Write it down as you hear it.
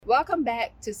Welcome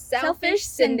back to Selfish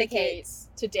Syndicates.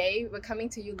 Today, we're coming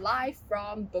to you live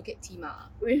from Bukit Timah.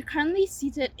 We're currently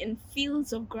seated in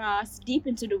fields of grass deep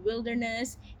into the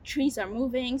wilderness. Trees are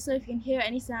moving, so if you can hear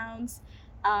any sounds,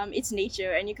 it's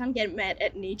nature and you can't get mad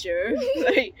at nature.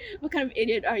 Like, what kind of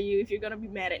idiot are you if you're gonna be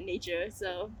mad at nature?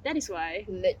 So that is why.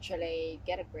 Literally,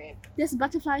 get a grip. There's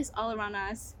butterflies all around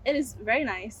us. It is very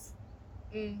nice.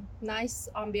 Nice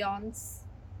ambiance.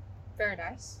 Very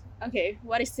nice. Okay,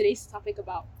 what is today's topic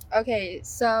about? Okay,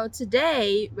 so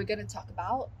today we're gonna talk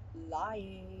about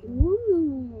lying.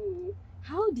 Ooh,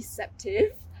 how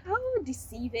deceptive, how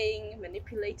deceiving,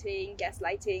 manipulating,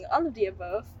 gaslighting, all of the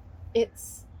above.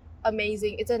 It's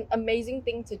amazing. It's an amazing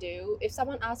thing to do. If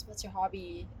someone asks what's your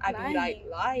hobby, I'd be like,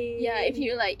 lying. Yeah, if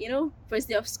you're like, first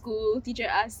day of school, teacher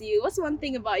asks you, what's one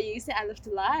thing about you? You say, I love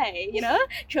to lie,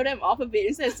 throw them off a bit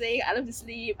instead of saying, I love to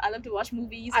sleep, I love to watch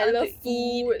movies, I love to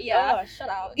food. eat. Yeah. Oh, shut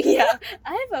up. Yeah,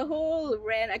 I have a whole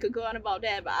rant I could go on about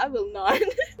that, but I will not.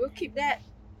 We'll keep that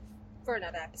for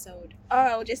another episode. Or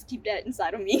I'll just keep that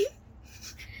inside of me.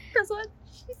 That's what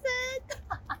she said.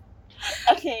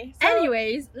 Okay, so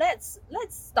anyways, let's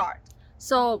start.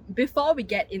 So before we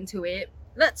get into it,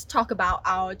 let's talk about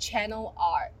our channel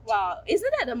art. wow,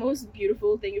 isn't that the most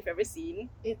beautiful thing you've ever seen?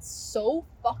 It's so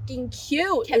fucking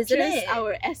cute, Captures isn't it?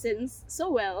 our essence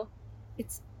so well.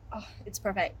 It's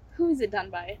perfect. Who is it done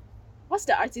by? What's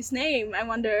the artist's name, I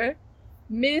wonder?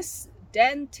 Miss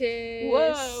Dentist.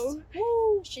 Whoa.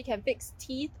 Woo, she can fix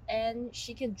teeth and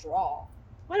she can draw.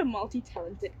 What a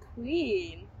multi-talented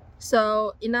queen.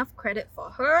 So enough credit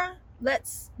for her.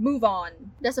 Let's move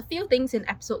on. There's a few things in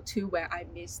episode 2 where I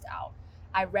missed out.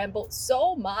 I rambled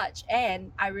so much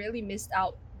and I really missed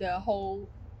out the whole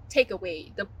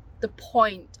takeaway, the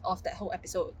point of that whole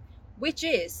episode, which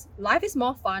is life is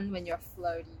more fun when you're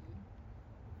flirty.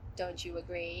 Don't you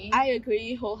agree? I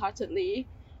agree wholeheartedly.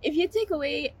 If you take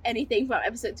away anything from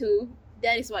episode 2,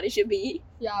 that is what it should be.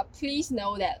 Yeah, please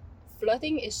know that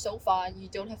flirting is so fun. You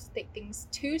don't have to take things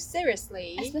too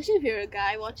seriously. Especially if you're a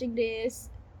guy watching this.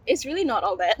 It's really not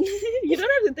all that. You don't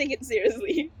have to take it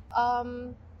seriously.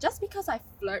 Just because I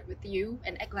flirt with you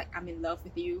and act like I'm in love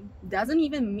with you doesn't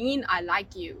even mean I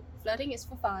like you. Flirting is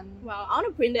for fun. Wow, I want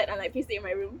to print that and paste it in my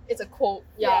room. It's a quote.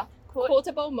 Yeah. Quote.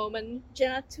 Quotable moment.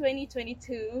 Jena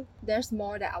 2022. There's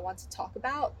more that I want to talk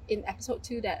about in episode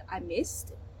 2 that I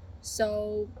missed.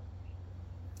 So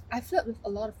I flirt with a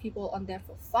lot of people on there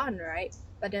for fun, right?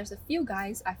 But there's a few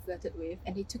guys I flirted with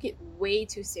and they took it way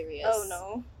too serious. Oh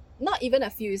no. Not even a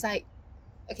few. It's like,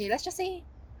 okay, let's just say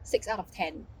 6 out of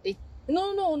 10.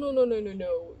 No.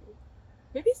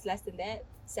 Maybe it's less than that.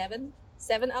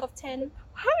 7 out of 10.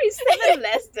 How is 7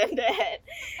 less than that?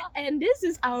 And this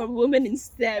is our woman in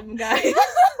STEM, guys.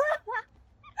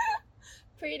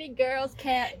 Pretty girls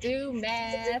can't do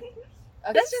math.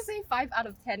 Let's just say 5 out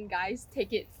of 10 guys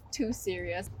take it too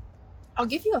serious. I'll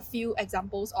give you a few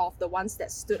examples of the ones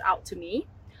that stood out to me.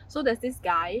 So there's this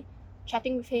guy,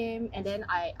 chatting with him, and then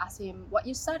I asked him, what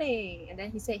you studying? And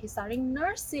then he said he's studying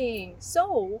nursing.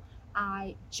 So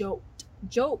I joked.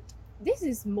 This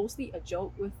is mostly a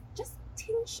joke with just a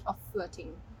tinge of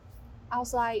flirting. I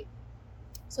was like,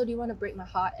 so do you want to break my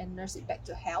heart and nurse it back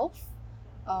to health?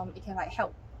 It can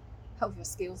help your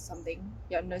skills, something,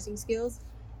 your nursing skills.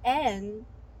 And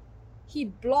he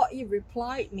bluntly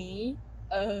replied me,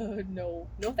 no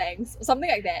thanks, or something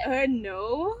like that.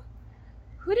 No?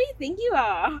 Who do you think you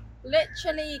are?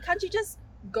 Literally, can't you just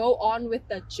go on with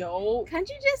the joke? Can't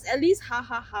you just at least ha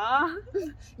ha ha?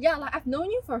 Yeah, I've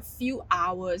known you for a few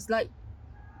hours.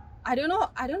 I don't know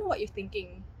what you're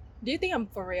thinking. Do you think I'm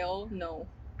for real? No.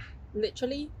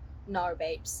 Literally, no,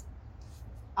 babes.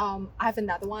 I have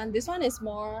another one. This one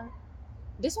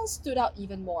stood out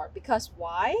even more because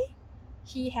why?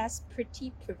 He has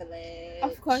pretty privilege.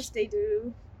 Of course they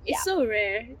do. Yeah. It's so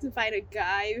rare to find a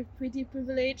guy with pretty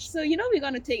privilege. So we're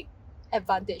gonna take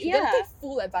advantage. Yeah. We're gonna take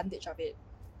full advantage of it.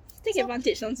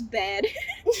 Advantage sounds bad.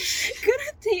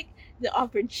 Gonna take the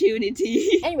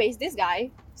opportunity. Anyways, this guy,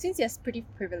 since he has pretty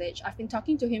privilege, I've been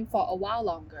talking to him for a while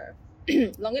longer.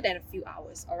 Longer than a few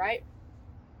hours, alright?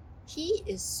 He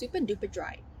is super duper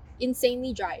dry.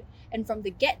 Insanely dry. And from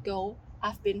the get-go,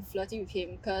 I've been flirting with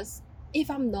him because if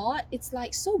I'm not, it's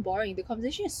so boring. The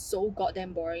conversation is so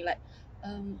goddamn boring.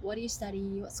 What do you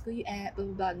study? What school you at? Blah,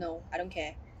 blah, blah. No, I don't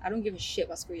care. I don't give a shit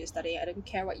what school you're studying. I don't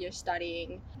care what you're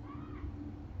studying.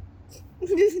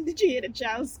 Did you hear the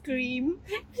child scream?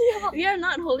 Yeah. We are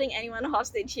not holding anyone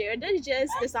hostage here. That is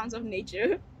just the sounds of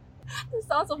nature. The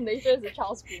sounds of nature is a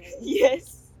child screaming.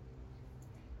 Yes.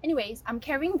 Anyways, I'm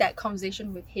carrying that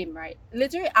conversation with him, right?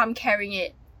 Literally, I'm carrying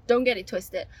it. Don't get it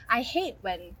twisted. I hate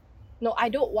when... No, I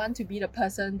don't want to be the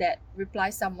person that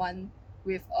replies someone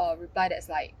with a reply that's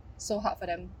like so hard for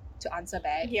them to answer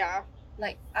back. Yeah.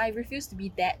 Like, I refuse to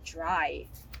be that dry.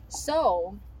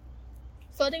 So,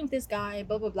 flirting with this guy,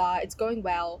 blah blah blah, it's going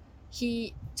well.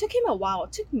 It took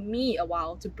me a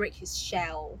while to break his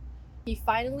shell. He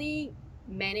finally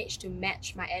managed to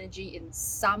match my energy in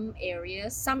some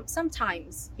areas.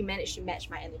 Sometimes he managed to match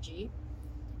my energy.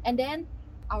 And then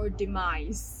our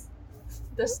demise.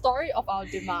 The story of our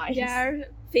demise. Their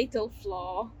fatal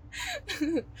flaw.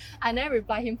 I never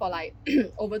replied him for like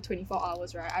over 24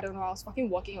 hours, right? I don't know, I was fucking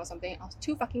working or something. I was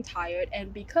too fucking tired,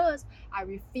 and because I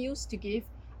refused to give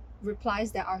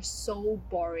replies that are so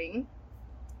boring,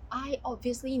 I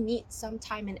obviously need some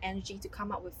time and energy to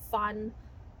come up with fun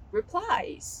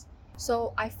replies.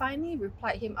 So I finally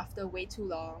replied him after way too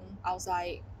long. I was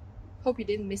like, hope you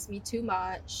didn't miss me too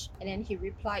much. And then he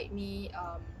replied me,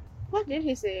 What did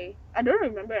he say? I don't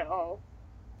remember at all.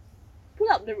 Pull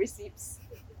up the receipts.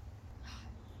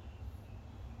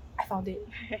 I found it.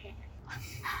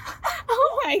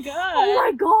 Oh my god. Oh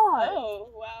my god! Oh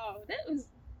wow. That was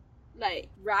like,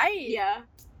 Right? yeah.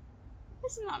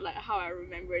 That's not like how I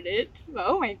remembered it. But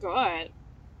oh my god.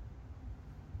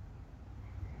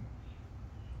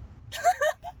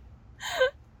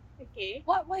 Okay.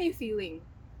 What are you feeling?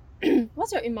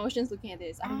 What's your emotions looking at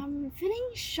this? I'm feeling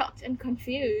shocked and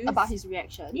confused. About his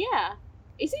reaction. Yeah.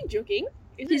 Is he joking?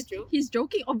 Is it a joke? He's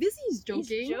joking. Obviously he's joking.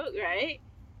 He's a joke, right?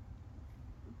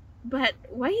 But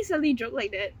why he suddenly joke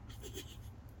like that?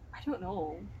 I don't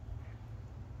know.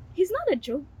 He's not a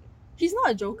joke. He's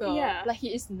not a joker. Yeah. Like,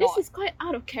 he is not. This is quite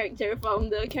out of character from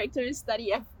the character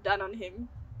study I've done on him.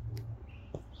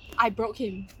 I broke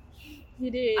him.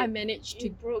 You did. I managed to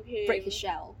broke him. break his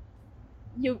shell.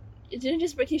 You didn't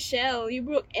just break his shell. You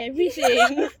broke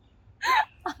everything.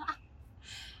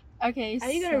 Okay,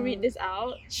 Are you gonna read this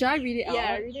out? Should I read it out?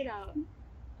 Yeah, read it out.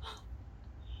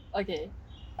 Okay.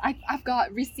 I've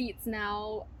got receipts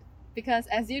now because,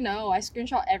 as you know, I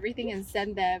screenshot everything and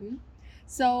send them.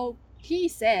 So he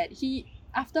said,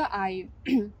 after I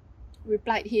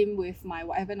replied him with my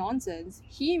whatever nonsense,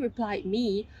 he replied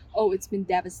me, oh, it's been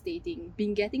devastating,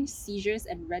 been getting seizures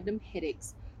and random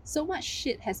headaches. So much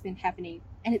shit has been happening,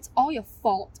 and it's all your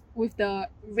fault, with the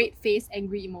red face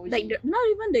angry emoji. Like, not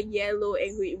even the yellow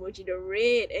angry emoji, the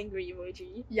red angry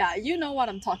emoji. Yeah, you know what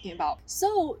I'm talking about.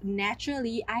 So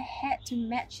naturally, I had to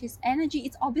match his energy.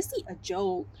 It's obviously a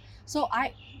joke.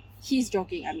 He's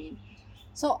joking, I mean.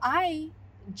 So I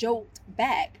joked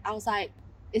back. I was like,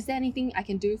 is there anything I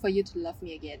can do for you to love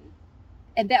me again?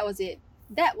 And that was it.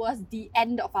 That was the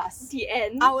end of us. The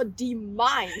end. Our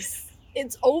demise.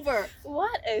 It's over.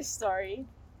 What a story.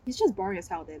 He's just boring as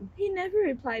hell then. He never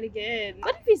replied again.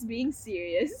 What if he's being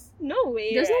serious? No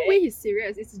way. There's right? no way he's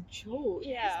serious. It's a joke.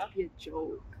 Yeah. It has to be a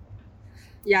joke.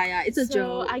 Yeah, it's a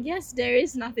joke. I guess there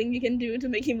is nothing you can do to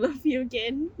make him love you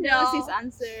again. That was his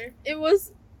answer. It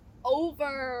was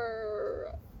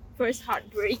over. First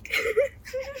heartbreak.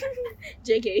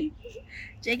 JK.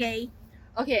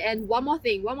 Okay, and one more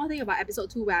thing about episode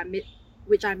 2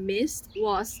 which I missed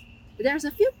was there's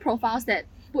a few profiles that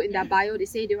put in their bio, they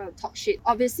say they want to talk shit.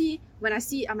 Obviously, when I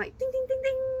see it, I'm like, ding, ding, ding,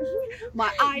 ding.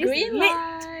 My eyes Green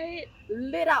light.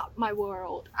 lit up my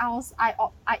world. I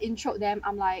introed them.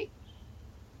 I'm like,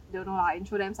 don't know lah, I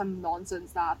intro them some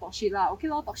nonsense lah, talk shit lah. Okay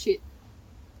lah, talk shit.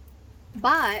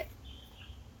 But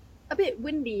a bit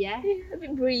windy, yeah? A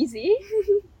bit breezy.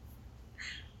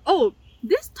 Oh,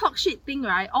 this talk shit thing,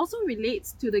 right, also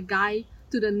relates to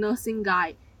the nursing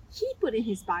guy. He put in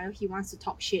his bio he wants to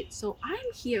talk shit. So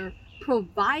I'm here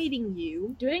providing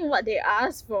you. Doing what they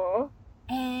asked for.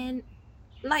 And,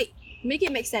 like, make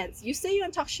it make sense. You say you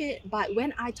want to talk shit, but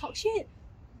when I talk shit,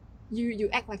 you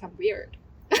act like I'm weird.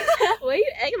 Why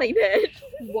you act like that?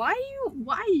 Why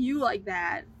are you like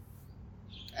that?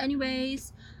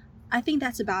 Anyways, I think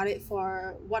that's about it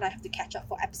for what I have to catch up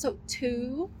for episode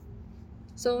 2.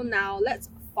 So now let's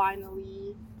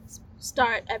finally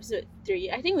start episode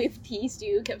 3. I think we've teased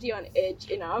you, kept you on edge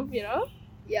enough, you know?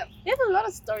 Yep. We have a lot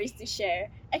of stories to share.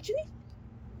 Actually,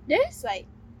 there's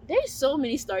so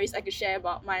many stories I could share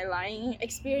about my lying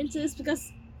experiences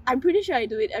because I'm pretty sure I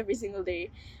do it every single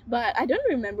day. But I don't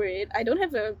remember it. I don't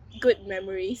have a good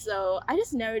memory, so I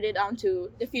just narrowed it down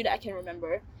to the few that I can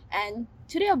remember. And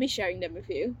today I'll be sharing them with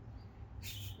you.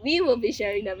 We will be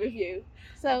sharing them with you.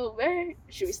 So where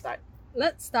should we start?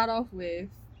 Let's start off with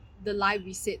the lie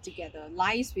we said together.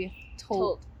 Lies we have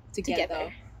told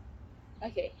together.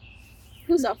 Okay.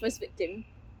 Who's our first victim?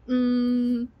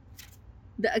 The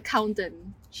accountant.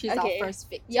 She's our first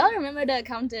victim. Y'all remember the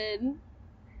accountant?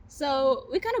 So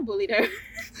we kind of bullied her.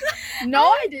 No,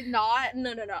 I did not.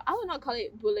 No. I would not call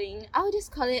it bullying. I would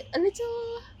just call it a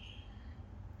little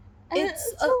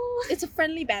It's a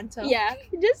friendly banter. Yeah,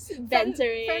 just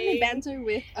bantering. Friendly banter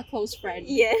with a close friend.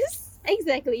 Yes,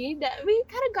 exactly. That we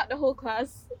kind of got the whole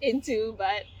class into,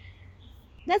 but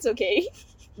that's okay.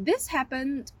 This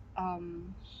happened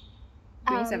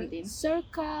 2017.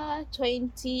 Circa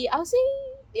 20, I'll say,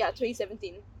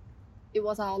 2017. It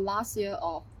was our last year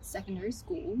of secondary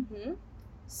school. Mm-hmm.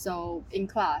 So in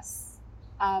class,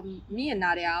 me and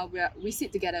Nadia, we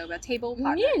sit together. We're table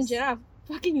partners. Me and Jena are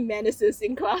fucking menaces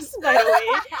in class, by the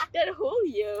way. That whole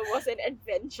year was an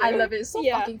adventure. I love it. So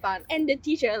fucking fun. And the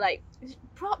teacher, like,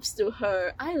 props to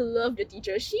her. I love the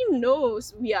teacher. She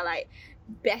knows we are like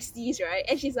besties, right?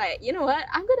 And she's like, you know what?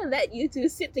 I'm gonna let you two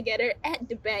sit together at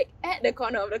the back, at the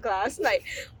corner of the class. Like,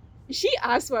 she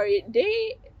asked for it.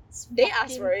 They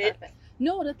asked for it. Perfect.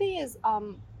 No, the thing is,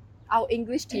 our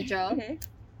English teacher,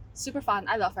 super fun.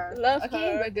 I love her. Love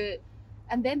okay, her. we're good.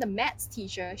 And then the maths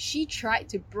teacher, she tried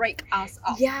to break us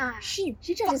up. Yeah, she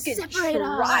tried to fucking separate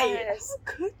tried. us.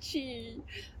 How could she?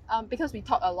 Because we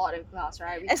talk a lot in class,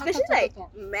 right? We Especially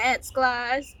talk. maths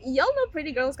class. Y'all know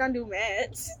pretty girls can't do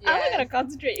maths. I'm not gonna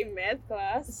concentrate in maths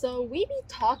class. So we be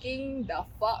talking the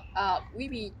fuck up. We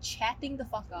be chatting the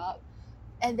fuck up.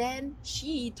 And then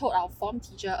she told our form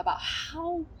teacher about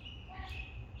how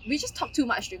we just talk too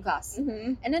much during class.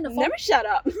 Mm-hmm. And then the form Never shut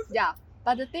up. yeah.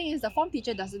 But the thing is, the form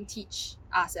teacher doesn't teach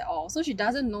us at all. So she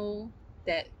doesn't know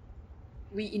that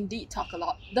we indeed talk a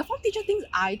lot. The form teacher thinks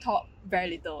I talk very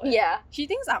little. Yeah. She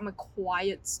thinks I'm a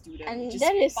quiet student. And which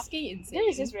that is fucking insane. That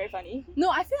is just very funny.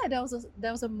 No, I feel like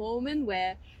there was a moment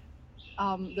where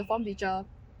the form teacher,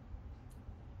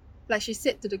 like, she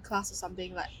said to the class or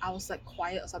something, like I was like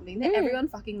quiet or something, then everyone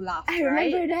fucking laughed. I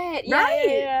remember that. Yeah,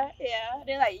 Right? yeah.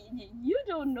 They're like, you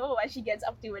don't know what she gets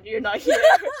up to when you're not here.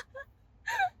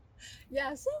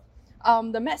 Yeah, so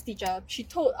the maths teacher, she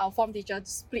told our form teacher to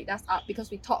split us up because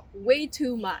we talk way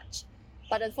too much.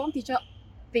 But the form teacher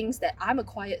thinks that I'm a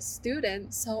quiet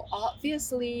student, so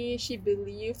obviously she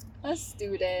believed her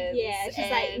students. Yeah,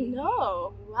 she's like,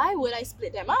 no, why would I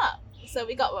split them up? So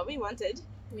we got what we wanted.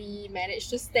 We managed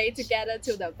to stay together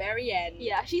till the very end.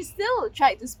 Yeah, she still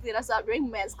tried to split us up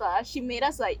during maths class. She made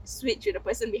us like switch with the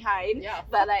person behind. Yeah,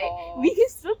 but like off. we can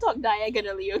still talk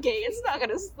diagonally, okay? It's not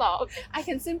gonna stop. I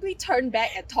can simply turn back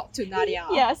and talk to Nadia.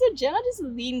 Yeah, so Jena just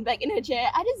leaned back in her chair.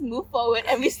 I just move forward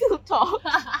and we still talk.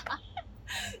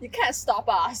 You can't stop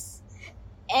us.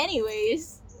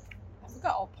 Anyways, I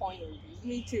forgot our point already.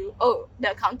 me too. Oh,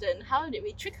 the accountant. How did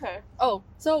we trick her? Oh,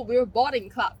 so we were bored in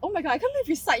class. Oh my god, I can't believe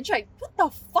we sidetracked. What the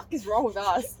fuck is wrong with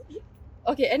us?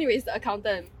 Okay, anyways, the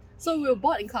accountant. So we were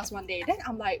bored in class one day. Then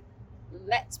I'm like,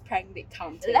 let's prank the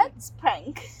accountant. Let's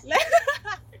prank.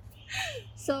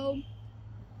 So,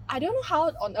 I don't know how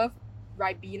on earth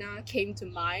Ribena came to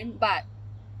mind, but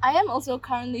I am also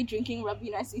currently drinking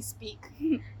Rabina as we speak.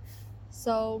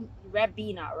 so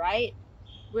Ribena, right?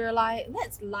 We're like,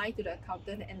 let's lie to the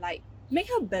accountant and like make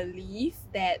her believe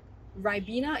that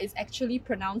Ribena is actually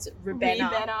pronounced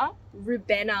Ribena.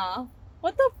 Ribena.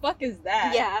 What the fuck is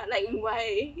that? Yeah, like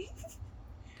why?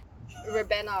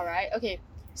 Ribena, right? Okay,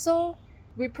 so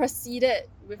we proceeded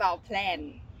with our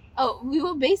plan. Oh, we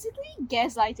were basically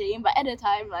gaslighting, but at the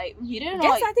time, like, we didn't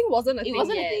know. Gaslighting wasn't a it thing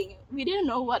wasn't yet. a thing. We didn't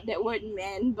know what that word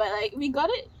meant, but like, we got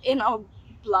it in our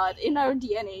blood, in our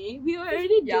DNA. We were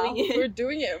already doing it. We're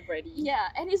doing it already. Yeah,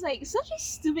 and it's like such a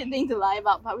stupid thing to lie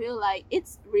about, but we were like,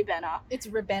 it's Ribena. It's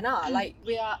Ribena. Like,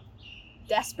 we are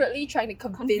desperately trying to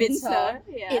convince her.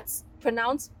 Yeah. It's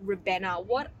pronounced Ribena.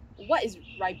 What is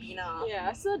Ribena?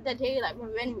 Yeah, so that day, like, when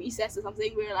we went recess or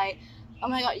something, we were like, oh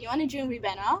my god, you want to drink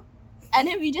Ribena? And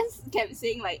then we just kept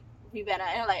saying, like, Ribena.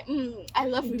 And I'm like, I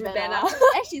love Ribena.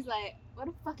 And she's like, what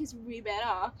the fuck is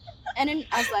Ribena? And then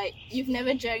I was like, you've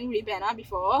never drank Ribena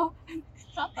before?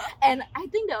 And I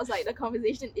think that was, like, the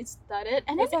conversation it started.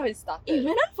 And then That's how it started. it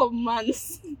went on for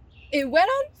months. It went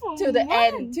on For to the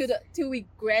end, months. till we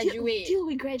graduate. Till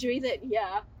we graduated,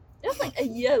 yeah. It was like a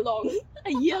year long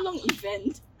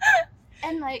event.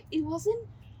 And like,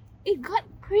 it got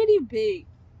pretty big.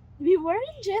 We weren't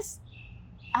just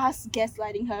us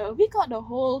gaslighting her. We got the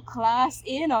whole class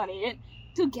in on it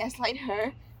to gaslight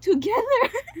her together.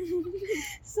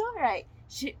 So right,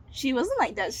 she wasn't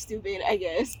like that stupid, I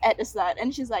guess, at the start.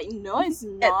 And she's like, no, it's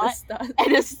not. At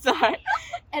the start.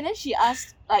 And then she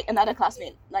asked like another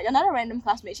classmate, like another random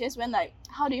classmate. She just went like,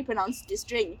 how do you pronounce this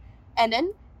drink? And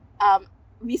then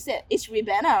we said, it's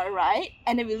Ribena, right?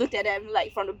 And then we looked at them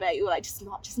like from the back. We were like, just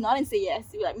nod and say yes.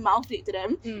 We like mouthed it to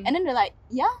them. And then they're like,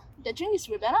 yeah, the drink is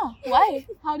Ribena. Why?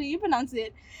 How do you pronounce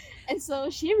it? And so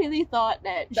she really thought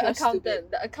that The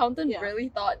accountant Yeah. really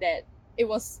thought that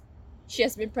she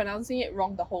has been pronouncing it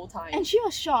wrong the whole time. and she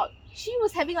was shocked. She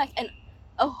was having like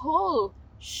a whole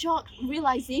shock,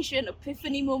 realization,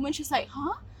 epiphany moment. She's like,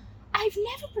 huh? I've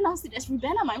never pronounced it as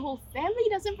Ribena. My whole family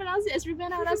doesn't pronounce it as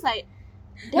Ribena. And I was like,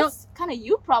 that's kind of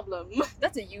you problem.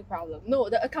 That's a you problem. No,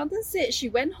 the accountant said she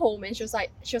went home and she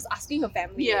was asking her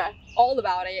family Yeah. all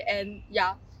about it, and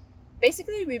yeah,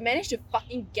 basically we managed to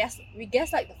fucking guess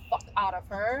like the fuck out of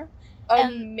her.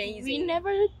 Amazing. And we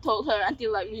never told her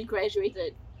until like we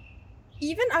graduated.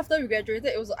 Even after we graduated,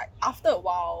 it was like after a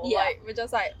while. Yeah. Like we're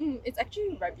just like, it's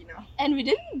actually Ribena. And we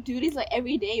didn't do this like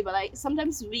every day, but like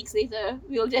sometimes weeks later,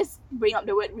 we'll just bring up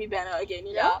the word Ribena again,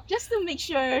 you know? Yeah. Just to make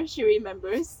sure she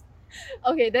remembers.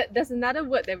 Okay, there's another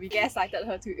word that we gaslighted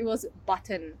her to. It was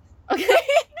button. Okay.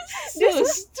 So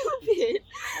stupid.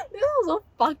 This was so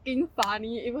fucking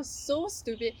funny. It was so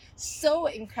stupid, so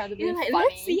incredibly You're like, funny.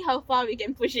 let's see how far we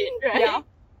can push it, right? Yeah.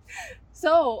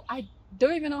 So I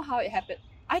don't even know how it happened.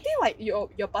 I think like your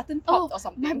button popped or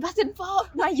something. My button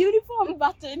popped. My uniform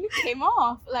button came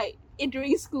off like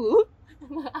during school.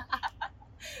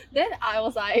 Then I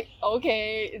was like,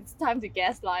 okay, it's time to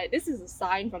gaslight. This is a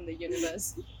sign from the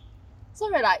universe. So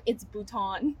we're like, it's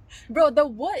Bhutan. Bro, the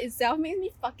word itself makes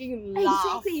me fucking laugh.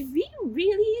 Exactly. We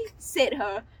really said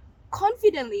her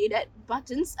confidently that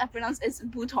buttons are pronounced as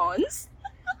boutons.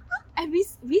 And we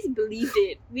believed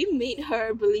it. We made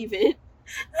her believe it.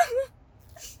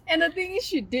 And the thing is,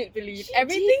 she did believe She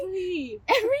everything. did believe.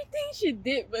 Everything she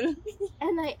did believe.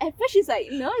 And like at first she's like,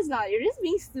 no, it's not. You're just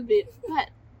being stupid. But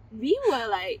we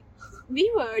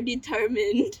were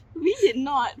determined. We did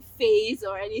not phase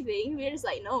or anything. We were just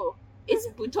like, no, it's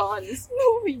boutons.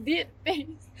 No, we did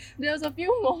face. There was a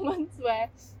few moments where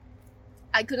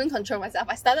I couldn't control myself.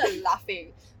 I started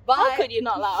laughing. But How could you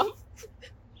not laugh?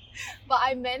 But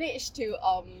I managed to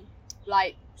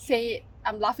like say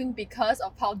I'm laughing because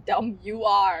of how dumb you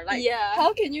are. Like, Yeah.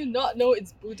 how can you not know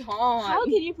it's Bhutan? How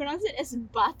can you pronounce it as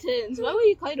buttons? Why would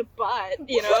you call it a butt?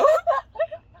 You know?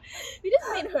 We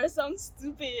just made her sound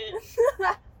stupid.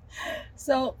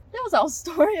 So that was our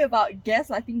story about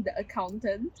gaslighting the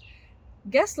accountant.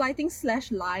 Gaslighting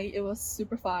 / lying, it was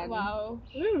super fun. Wow.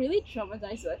 We really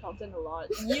traumatized the accountant a lot.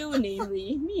 You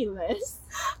namely, me less.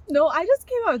 No, I just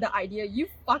came up with the idea. You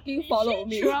fucking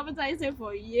followed She me. traumatized her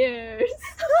for years.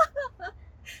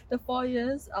 The 4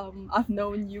 years I've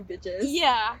known you bitches.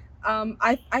 Yeah.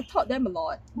 I taught them a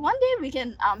lot. One day we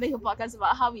can make a podcast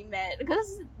about how we met,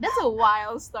 because that's a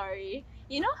wild story.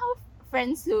 You know how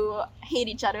friends who hate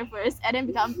each other first and then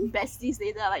become besties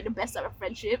later, like the best of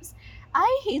friendships?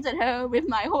 I hated her with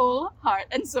my whole heart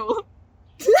and soul.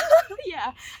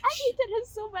 Yeah, I hated her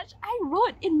so much. I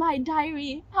wrote in my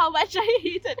diary how much I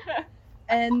hated her.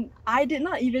 And I did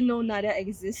not even know Nadia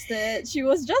existed. She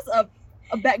was just a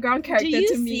background character Do you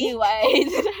to see me. why I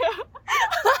hated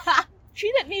her?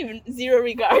 Treated me with zero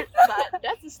regard, but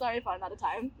that's a story for another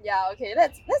time. Yeah, okay,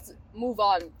 let's move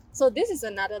on. So this is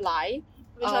another lie.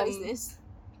 Which one is this?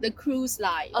 The cruise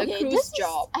lie. Okay, the cruise this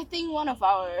job. is, I think, one of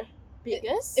our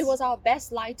biggest. It was our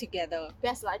best lie together.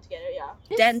 best lie together, yeah.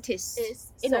 This Dentist.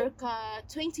 is You know, circa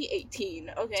 2018,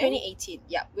 okay? 2018.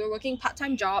 Yeah, we were working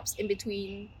part-time jobs in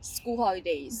between school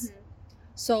holidays. Mhm.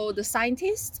 So the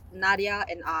scientist, Nadia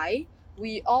and I,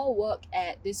 we all work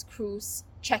at this cruise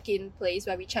check-in place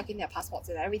where we check in their passports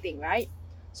and everything, right?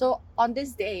 So on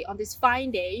this day, on this fine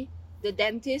day, the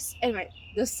dentist, anyway,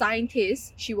 the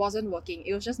scientist, she wasn't working.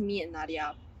 It was just me and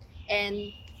Nadia.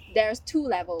 And there's 2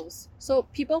 levels. So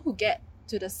people who get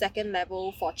to the second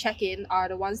level for check-in are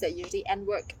the ones that usually end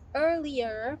work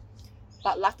earlier.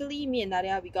 But luckily, me and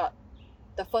Nadia, we got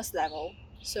the first level.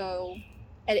 So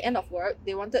at the end of work,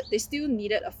 they still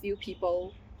needed a few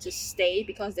people to stay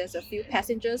because there's a few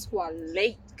passengers who are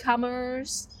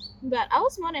latecomers. But I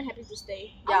was more than happy to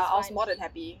stay. Yeah, I was fine. more than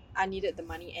happy. I needed the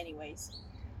money anyways.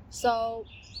 So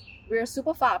we were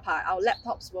super far apart. Our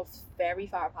laptops were very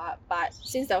far apart. But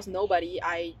since there was nobody,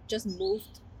 I just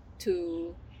moved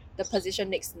to the position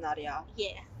next to Nadia.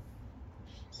 Yeah.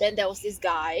 Then there was this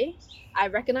guy. I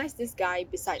recognized this guy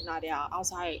beside Nadia. I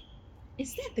was like,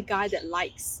 is that the guy that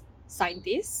likes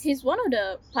scientists? He's one of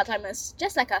the part-timers,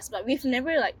 just like us, but we've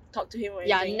never like talked to him or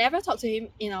Yeah, anything. never talked to him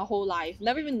in our whole life.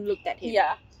 Never even looked at him.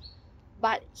 Yeah.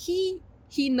 But he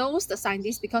knows the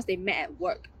scientists because they met at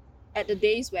work.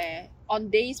 On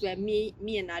days where me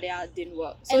and Nadia didn't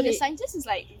work. So And the scientist is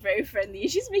like very friendly.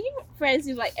 She's making friends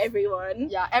with like everyone.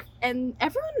 yeah, and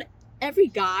every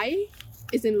guy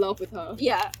is in love with her.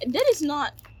 Yeah, that is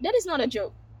not a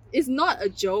joke. It's not a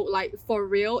joke, like for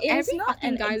real. It's every not fucking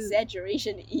an guy,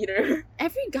 exaggeration either.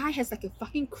 every guy has like a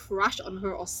fucking crush on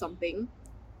her or something.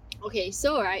 Okay,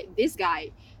 so right, this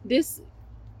guy,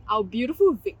 our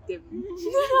beautiful victim.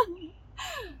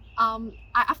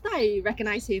 After I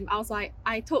recognized him, I was like,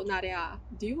 I told Nadia,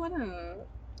 do you wanna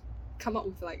come up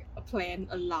with like a plan,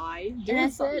 a lie? Do And I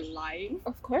you stop said- lying?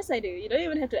 Of course I do. You don't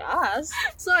even have to ask.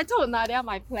 So I told Nadia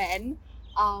my plan.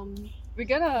 We're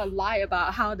gonna lie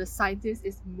about how the scientist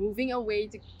is moving away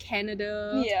to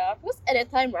Canada. Yeah, because at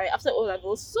that time, right, after O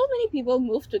levels, so many people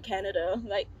moved to Canada.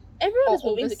 Like everyone Or is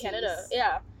moving overseas. to Canada.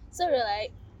 Yeah. So we're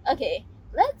like, okay,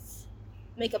 let's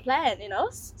make a plan. You know,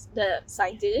 the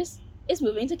scientist is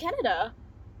moving to Canada.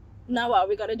 Now what are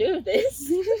we gonna do with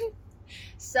this?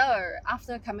 So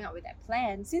after coming up with that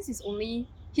plan, since he's only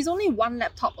one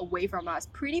laptop away from us,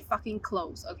 pretty fucking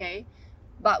close, okay?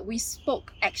 But we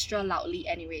spoke extra loudly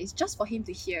anyways, just for him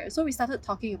to hear. So we started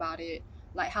talking about it,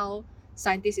 like how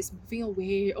scientist is moving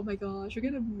away. Oh my gosh, we're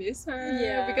gonna miss her.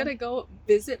 Yeah. We're gonna go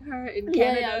visit her in Yeah,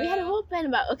 Canada. yeah. We had a whole plan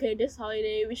about, okay, this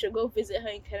holiday we should go visit her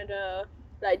in Canada,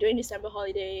 like during December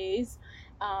holidays.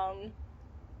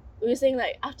 We were saying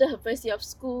like after her first year of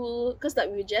school, because like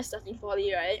we were just starting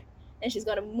poly, right? And she's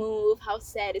gonna move, how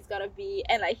sad it's gonna be,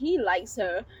 and like he likes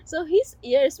her, so his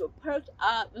ears were perked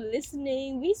up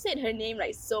listening. We said her name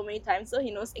like so many times, so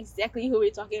he knows exactly who we're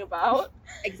talking about.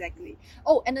 Exactly.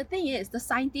 Oh, and the thing is, the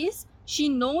scientist, she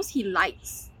knows he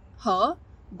likes her,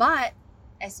 but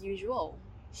as usual,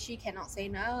 she cannot say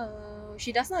no.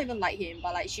 She does not even like him,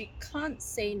 but like she can't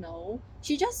say no.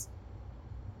 She just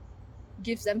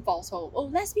gives them false hope. Oh,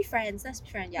 let's be friends.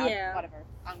 Yeah, Yeah. whatever.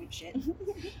 I don't give a shit.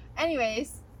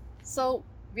 Anyways, so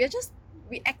we're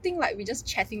acting like we're just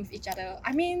chatting with each other.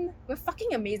 I mean, we're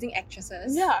fucking amazing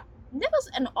actresses. Yeah, that was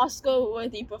an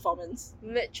Oscar-worthy performance.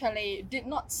 Literally did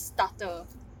not stutter.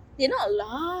 Did not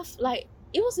laugh. Like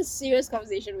it was a serious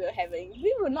conversation we were having.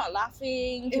 We were not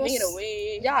laughing, giving it was-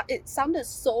 away. Yeah, it sounded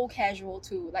so casual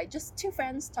too. Like just two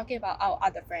friends talking about our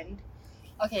other friend.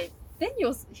 Okay, then he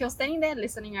was standing there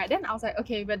listening, right? Then I was like,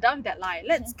 okay, we're done with that lie.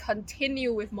 Let's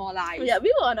continue with more lies. Yeah,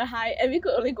 we were on a high and we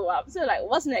could only go up. So like,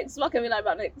 what's next? What can we lie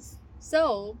about next?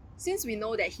 So since we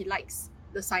know that he likes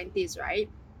the scientist, right?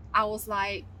 I was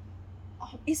like,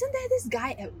 oh, isn't there this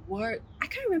guy at work? I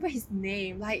can't remember his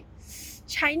name. Like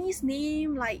Chinese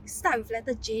name, like start with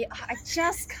letter J. I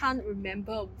just can't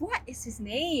remember. What is his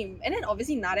name? And then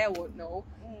obviously Nadia won't know.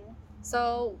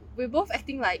 So we're both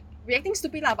reacting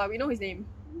stupid lah, but we know his name.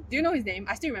 Do you know his name?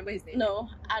 I still remember his name. No,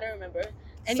 I don't remember.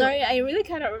 Anyway. Sorry, I really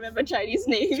cannot remember Chinese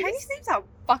names. Chinese names are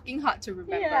fucking hard to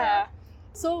remember. Yeah.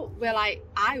 So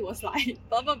I was like,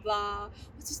 blah blah blah,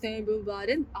 what's his name, blah blah.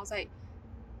 Then I was like,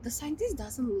 the scientist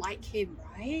doesn't like him,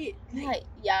 right? Like,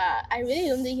 yeah, I really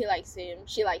don't think he likes him.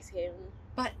 She likes him.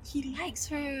 But he likes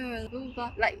her, blah blah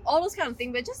blah. Like all those kind of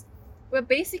things. We're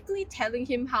basically telling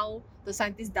him how the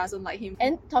scientist doesn't like him.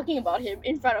 And talking about him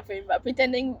in front of him, but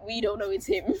pretending we don't know it's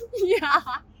him. yeah.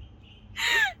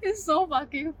 It's so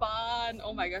fucking fun.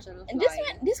 Oh my gosh, I love And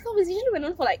lying. this conversation went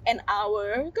on for like an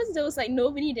hour because there was like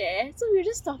nobody there. So we were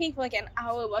just talking for like an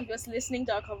hour while he was listening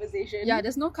to our conversation. Yeah,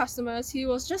 there's no customers. He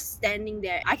was just standing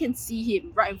there. I can see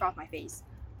him right in front of my face.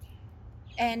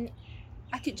 And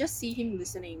I could just see him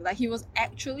listening. Like he was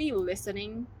actually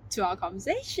listening to our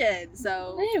conversation.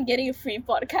 So I am getting a free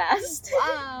podcast.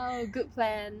 wow, good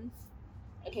plan.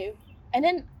 Okay. And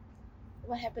then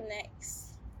what happened next?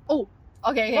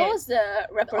 Okay, What was the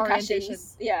repercussions? orientation.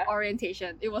 Yeah.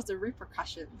 Orientation. It was the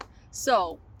repercussion.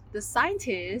 So the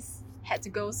scientist had to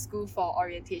go school for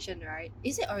orientation, right?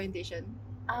 Is it orientation?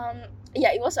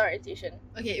 Yeah, it was orientation.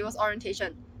 Okay, it was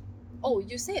orientation. Oh,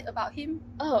 you said about him?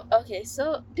 Oh, okay.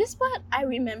 So this part I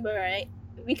remember, right?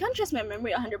 We can't trust my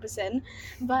memory 100%,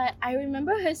 but I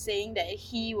remember her saying that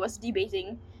he was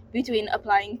debating between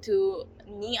applying to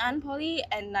Ngee Poly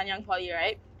and Nanyang Poly,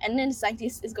 right? And then the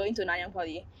scientist is going to Nanyang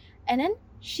Poly. And then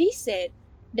she said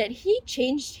that he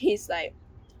changed his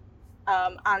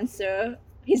answer,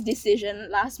 his decision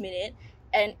last minute,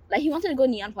 and like he wanted to go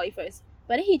Ngee Poly first,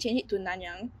 but then he changed it to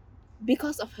Nanyang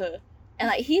because of her. And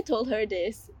like he told her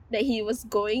this, that he was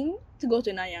going to go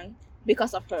to Nanyang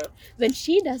because of her, when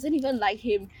she doesn't even like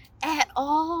him at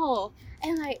all.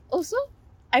 And like also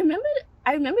I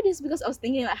remember this because I was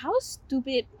thinking like, how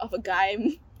stupid of a guy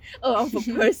or of a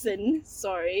person,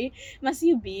 sorry, must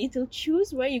you be to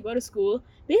choose where you go to school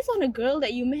based on a girl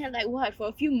that you met like what for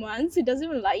a few months who doesn't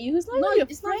even like you, who's not No, even your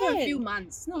it's friend. not even a few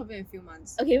months. It's not even a few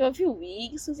months. Okay, for a few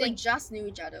weeks. So it's They like just knew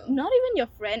each other. not even your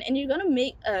friend, and you're gonna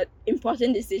make an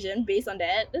important decision based on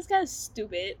that. That's kind of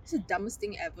stupid. It's the dumbest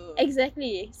thing ever.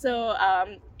 Exactly. So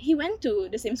he went to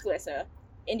the same school as her.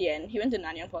 In the end, he went to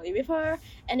Nanyang Poly with her,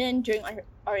 and then during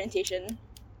orientation,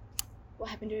 what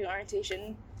happened during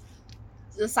orientation?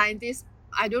 The scientist,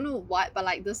 I don't know what, but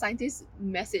like the scientist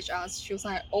messaged us. She was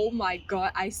like, "Oh my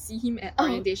god, I see him at Oh,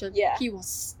 orientation. yeah. He was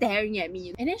staring at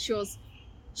me." And then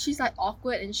she's like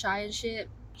awkward and shy and shit.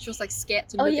 She was like scared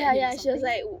to Oh look yeah, at him. yeah. Or She was something.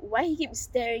 like, "Why he keeps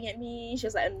staring at me?" She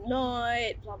was like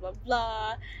annoyed, blah blah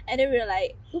blah. And then we were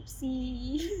like,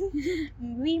 "Oopsie,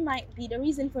 we might be the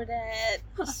reason for that.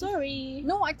 Sorry."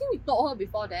 No, I think we told her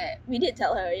before that. We did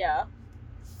tell her, yeah.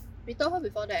 We told her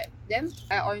before that. Then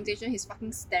at orientation, he's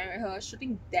fucking staring at her,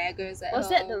 shooting daggers at her. Was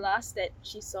that the last that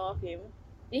she saw of him?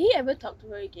 Did he ever talk to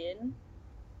her again?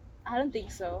 I don't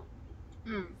think so.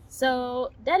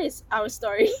 So that is our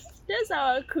story. That's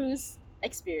our cruise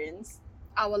experience.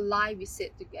 Our lie we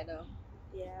said together.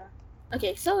 Yeah.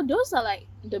 Okay, so those are like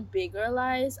the bigger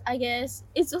lies, I guess.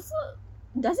 It's also,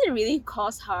 does it really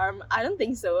cause harm? I don't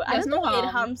think so. I There's don't no think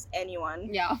it harm. harms anyone.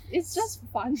 Yeah, it's just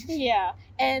fun. Yeah.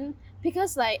 And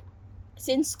because like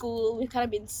since school we've kind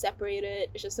of been separated,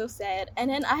 which is so sad.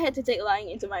 And then I had to take lying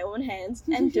into my own hands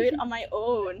and do it on my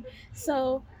own.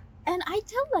 So, and I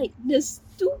tell like the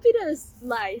stupidest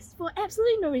lies for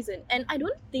absolutely no reason. And I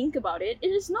don't think about it. It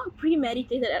is not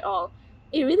premeditated at all.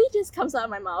 It really just comes out of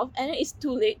my mouth, and then it's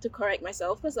too late to correct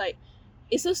myself because like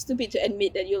it's so stupid to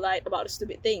admit that you lied about a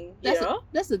stupid thing, you know?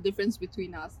 That's the difference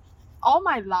between us. All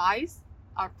my lies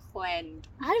are planned.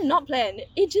 I'm not planned.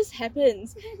 It just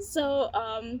happens. So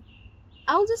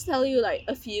I'll just tell you like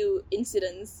a few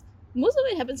incidents. Most of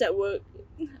it happens at work.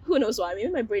 Who knows why?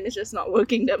 Maybe my brain is just not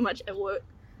working that much at work.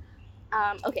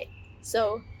 Okay.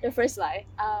 So the first lie.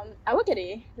 I work at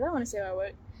A. Do I want to say where I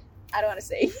work? I don't want to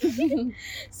say.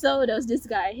 So there was this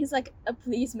guy. He's like a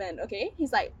policeman. Okay.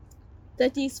 He's like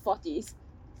 30s, 40s,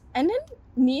 and then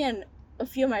me and a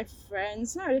few of my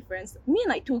friends, not really friends, me and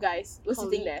like two guys were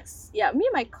sitting there. Yeah, me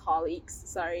and my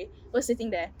colleagues, were sitting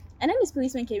there. And then this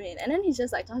policeman came in, and then he's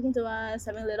just like talking to us,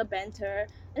 having a little banter,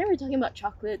 and then we're talking about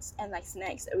chocolates and like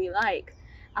snacks that we like.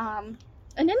 And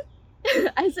then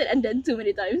I said and then too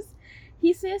many times.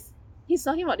 He says he's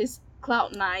talking about this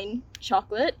Cloud9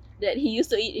 chocolate that he used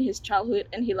to eat in his childhood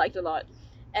and he liked a lot.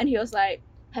 And he was like,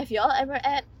 "Have y'all ever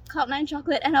had Cloud9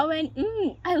 chocolate?" And I went,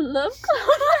 I love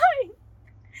Cloud9.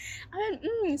 I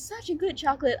went, such a good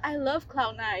chocolate. I love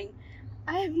Cloud9.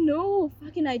 I have no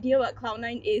fucking idea what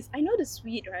Cloud9 is. I know the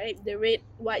sweet, right? The red,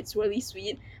 white, swirly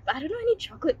sweet. But I don't know any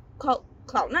chocolate called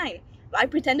Cloud9. But I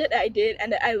pretended that I did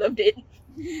and that I loved it.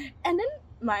 And then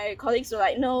my colleagues were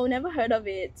like, "No, never heard of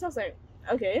it." So I was like,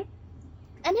 okay.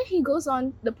 And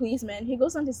then the policeman, he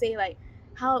goes on to say like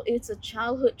how it's a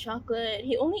childhood chocolate.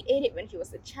 He only ate it when he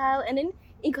was a child, and then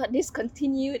it got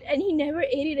discontinued and he never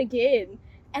ate it again.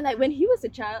 And like when he was a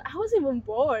child, I wasn't even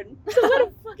born. So where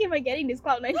the fuck am I getting this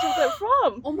Cloud9 chocolate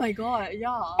from? Oh my god,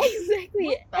 yeah. Exactly.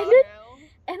 What And the hell?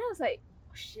 I was like,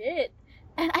 oh, shit.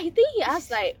 And I think he asked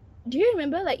like, "Do you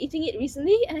remember like eating it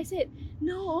recently?" And I said,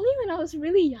 "No, only when I was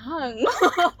really young."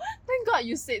 Thank God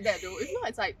you said that though. If not,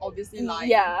 it's like obviously lying.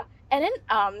 Yeah. And then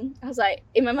I was like,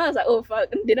 in my mind I was like, "Oh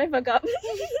fuck, did I fuck up?"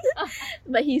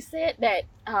 But he said that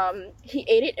he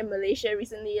ate it in Malaysia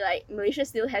recently. Like Malaysia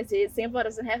still has it, Singapore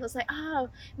doesn't have. I was like,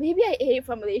 maybe I ate it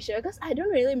from Malaysia because I don't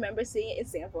really remember seeing it in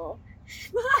Singapore.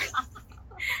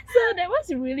 So that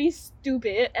was really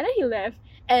stupid. And then he left,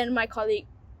 and my colleague,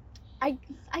 I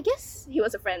guess he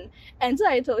was a friend, and so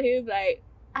I told him like,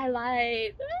 I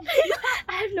lied.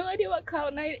 I have no idea what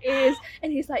Cloud9 is.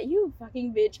 And he's like, "You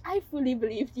fucking bitch, I fully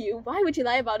believed you. Why would you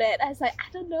lie about it?" I was like, "I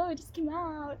don't know, it just came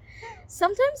out."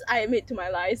 Sometimes I admit to my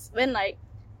lies when like,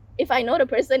 if I know the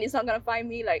person is not gonna find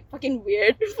me like fucking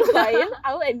weird for lying,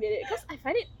 I will admit it because I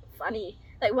find it funny.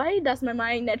 Like, why does my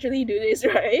mind naturally do this,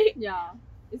 right? Yeah,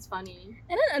 it's funny.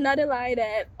 And then another lie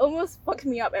that almost fucked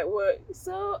me up at work.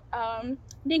 So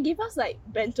they give us like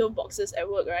bento boxes at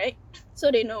work, right?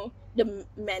 So they know, the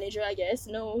manager I guess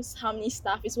knows how many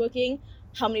staff is working,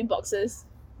 how many boxes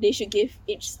they should give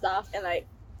each staff, and like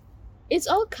it's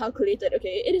all calculated.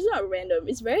 Okay, it is not random,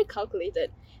 it's very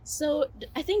calculated. So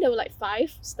I think there were like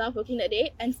 5 staff working that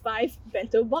day and 5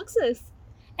 bento boxes.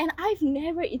 And I've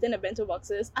never eaten a bento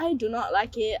boxes. I do not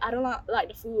like it. I don't like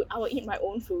the food. I will eat my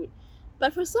own food.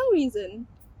 But for some reason,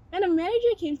 when the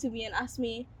manager came to me and asked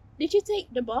me, "Did you take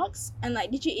the box? And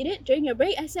like, did you eat it during your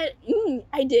break?" I said,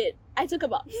 I did. I took a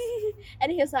box.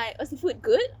 And he was like, "Was the food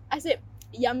good?" I said,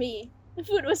 "Yummy. The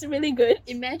food was really good."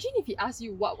 Imagine if he asked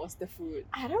you what was the food.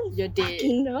 I don't You're dead.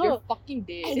 fucking know. You're fucking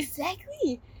dead.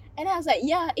 Exactly. And I was like,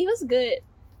 "Yeah, it was good."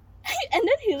 And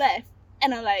then he left.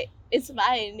 And I'm like, "It's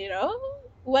fine, you know?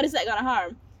 What is that gonna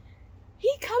harm?"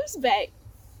 He comes back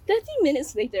 30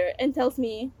 minutes later and tells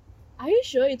me, "Are you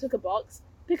sure you took a box?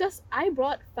 Because I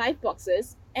brought 5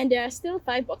 boxes and there are still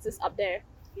 5 boxes up there."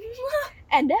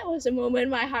 And that was the moment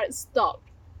my heart stopped.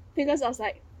 Because I was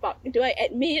like, fuck, do I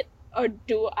admit or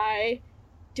do I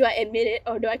admit it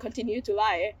or do I continue to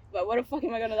lie? But what the fuck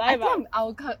am I gonna lie about?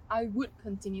 I would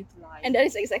continue to lie. And that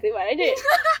is exactly what I did.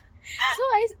 So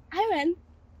I went,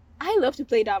 I love to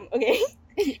play dumb, okay?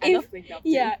 I love playing dumb too.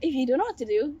 Yeah, if you don't know what to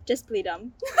do, just play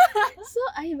dumb. So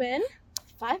I went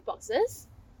 5 boxes,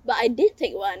 but I did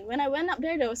take one. When I went up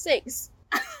there was 6.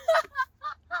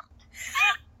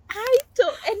 I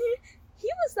told, and he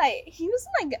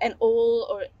wasn't like an old,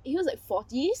 or he was like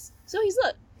 40s, so he's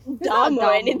not dumb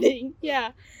or anything.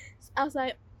 Yeah. So I was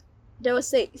like, there was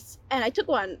 6, and I took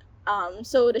one.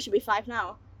 So there should be 5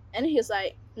 now. And he was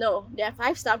like, no, there are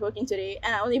 5 staff working today,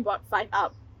 and I only brought 5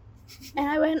 up. And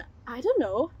I went, I don't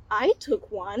know. I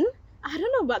took one. I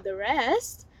don't know about the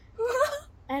rest.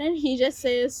 And then he just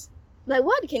says, like,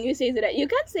 what can you say to that? You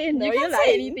can't say no. You can't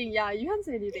say anything. Yeah, you can't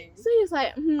say anything. So he was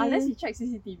like, unless you check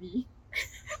CCTV.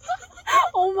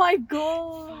 Oh my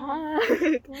god.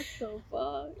 What the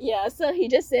fuck? Yeah, so he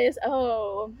just says,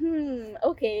 oh,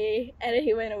 okay. And then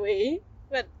he went away.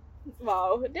 But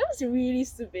wow, that was really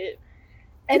stupid.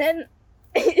 And then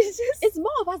it's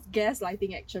more of us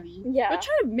gaslighting actually. Yeah. We're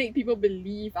trying to make people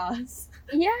believe us.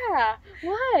 Yeah.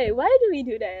 Why? Why do we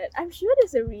do that? I'm sure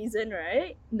there's a reason,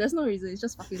 right? There's no reason, it's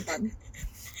just fucking fun.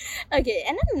 Okay,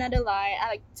 and then another lie I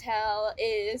like to tell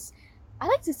is I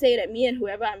like to say that me and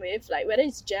whoever I'm with, like whether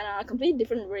it's Jena, a completely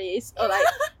different race, or like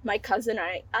my cousin,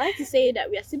 right? I like to say that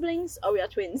we are siblings or we are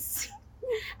twins.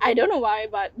 I don't know why,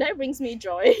 but that brings me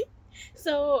joy.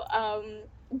 So,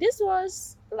 this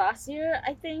was last year,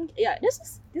 I think. Yeah,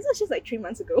 this was just like 3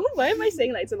 months ago. Why am I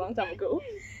saying like it's a long time ago?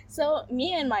 So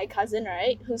me and my cousin,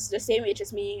 right, who's the same age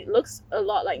as me, looks a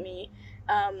lot like me.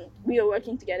 We were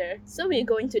working together. So we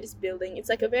go into this building. It's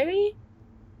like a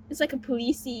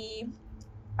policey,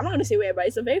 I'm not gonna say where, but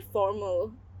it's a very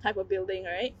formal type of building,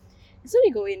 right? So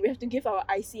we go in, we have to give our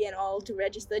IC and all to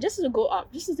register, just to go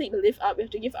up, just to take the lift up, we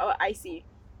have to give our IC.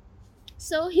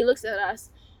 So he looks at us,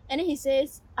 and then he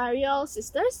says, are y'all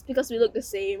sisters? Because we look the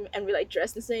same, and we like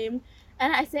dress the same.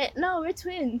 And I said, no, we're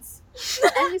twins.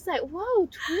 And he's like, whoa,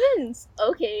 twins,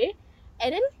 okay.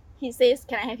 And then he says,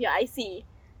 can I have your IC?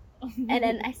 And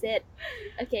then I said,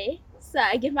 okay. So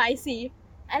I give my IC,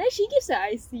 and then she gives her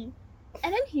IC.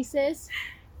 And then he says,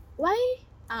 why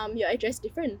your address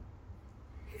different?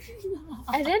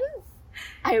 And then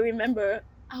I remember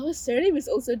our surname is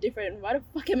also different. What the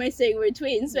fuck am I saying? We're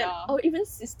twins, or even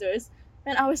sisters,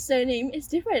 when our surname is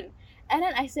different. And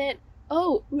then I said,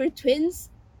 oh, we're twins.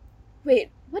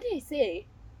 Wait, what did I say?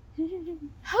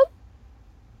 How?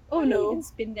 Oh no.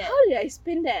 Spin that? How did I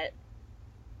spin that?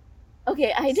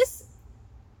 Okay,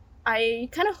 I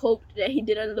kind of hoped that he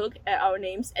didn't look at our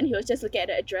names and he was just looking at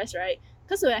the address, right?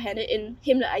 Because when I handed in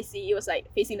him the IC, it was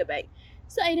like facing the back.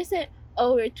 So I just said,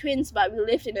 oh, we're twins, but we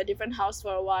lived in a different house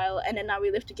for a while, and then now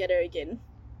we live together again.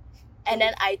 And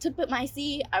then I took my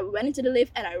IC, I went into the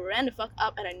lift, and I ran the fuck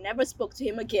up, and I never spoke to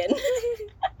him again.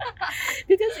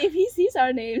 Because if he sees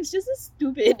our names, just as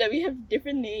stupid that we have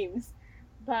different names.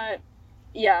 But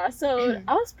yeah, so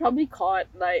I was probably caught.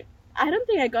 Like, I don't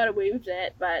think I got away with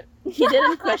that, but he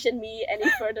didn't question me any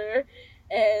further,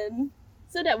 and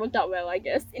so that worked out well, I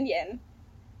guess, in the end.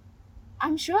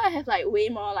 I'm sure I have like way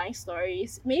more lying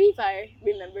stories. Maybe if I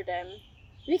remember them,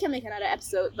 we can make another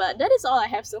episode, but that is all I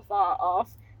have so far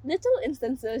of little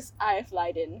instances I've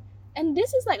lied in. And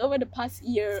this is like over the past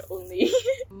year only.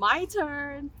 My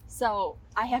turn. So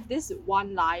I have this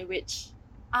one lie which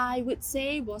I would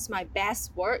say was my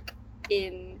best work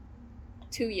in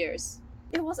 2 years.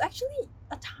 It was actually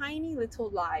a tiny little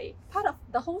lie. Part of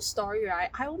the whole story, right?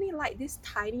 I only like this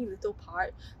tiny little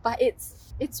part, but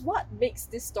it's what makes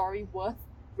this story worth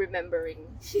remembering.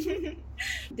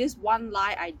 This one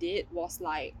lie I did was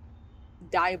like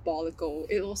diabolical.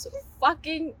 It was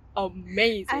fucking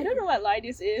amazing. I don't know what lie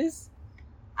this is.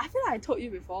 I feel like I told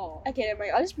you before. Okay, never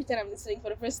mind. I'll just pretend I'm listening for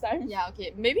the first time. Yeah,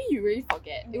 okay. Maybe you really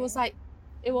forget. It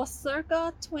was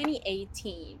circa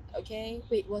 2018, okay?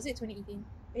 Wait, was it 2018?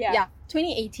 Yeah,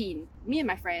 2018. Me and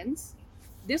my friends,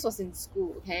 this was in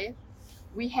school, okay?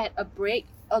 We had a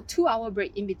 2-hour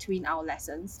break in between our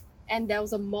lessons, and there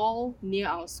was a mall near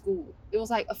our school. It was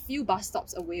like a few bus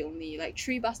stops away only, like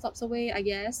 3 bus stops away, I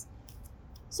guess.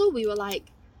 So we were like,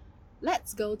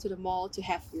 let's go to the mall to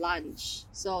have lunch.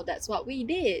 So that's what we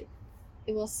did.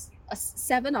 It was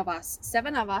 7 of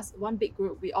us, 1 big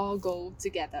group. We all go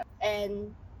together,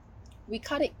 and we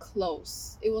cut it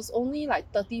close. It was only like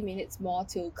 30 minutes more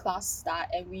till class start,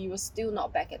 and we were still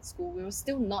not back at school. We were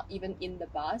still not even in the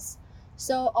bus.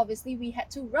 So obviously we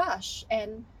had to rush,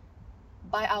 and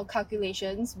by our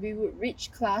calculations, we would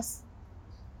reach class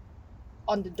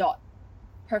on the dot,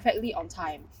 perfectly on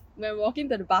time. When walking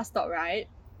to the bus stop, right,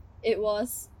 it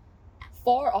was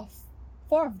 4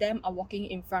 of them are walking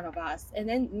in front of us, and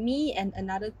then me and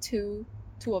another two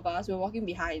of us were walking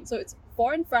behind. So it's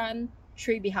 4 in front,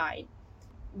 3 behind.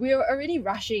 We were already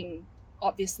rushing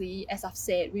obviously, as I've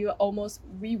said, we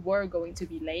were going to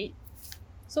be late.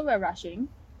 So we're rushing.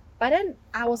 But then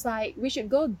I was like, we should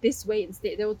go this way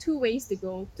instead. There were two ways to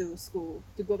go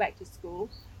back to school.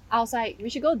 I was like, we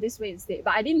should go this way instead.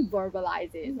 But I didn't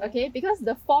verbalize it, okay? Because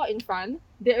the four in front,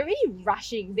 they're already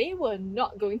rushing. They were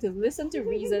not going to listen to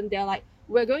reason. They're like,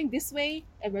 we're going this way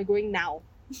and we're going now.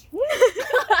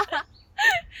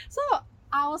 So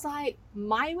I was like,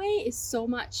 my way is so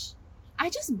much. I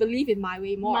just believe in my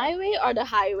way more. My way or the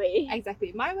highway?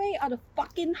 Exactly. My way or the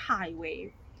fucking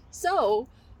highway. So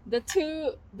the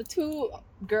two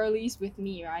girlies with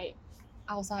me, right?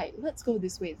 I was like, let's go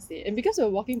this way instead. And because we were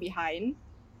walking behind,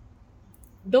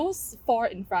 those four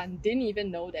in front didn't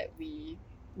even know that we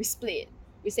split.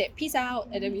 We said peace out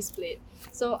and then we split.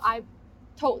 So I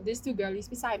told these two girlies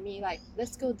beside me, like,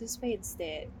 let's go this way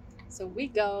instead. So we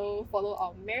go, follow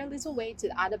our merry little way to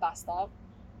the other bus stop,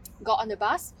 got on the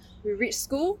bus, we reached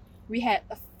school, we had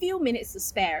a few minutes to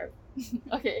spare.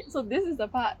 Okay, so this is the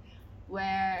part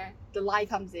where the lie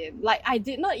comes in. Like, I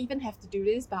did not even have to do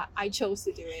this, but I chose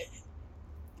to do it.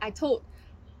 I told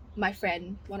my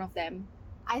friend, one of them,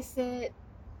 I said,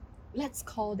 let's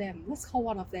call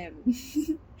one of them.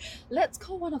 Let's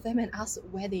call one of them and ask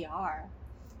where they are.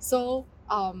 So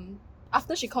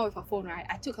after she called with her phone, right,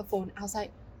 I took her phone. I was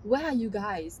like, where are you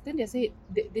guys? Then they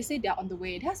said they're on the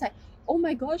way. Then I was like, oh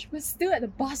my gosh, we're still at the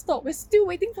bus stop. We're still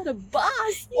waiting for the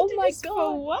bus. You oh did my this god.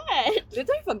 For what?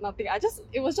 Literally for nothing.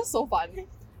 It was just so fun.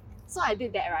 So I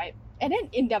did that, right? And then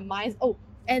in their minds,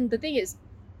 and the thing is,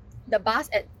 the bus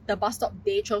at the bus stop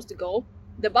they chose to go,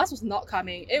 the bus was not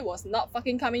coming. It was not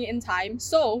fucking coming in time.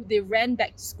 So they ran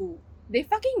back to school. They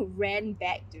fucking ran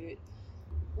back, dude.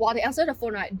 While they answered the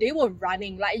phone, right, they were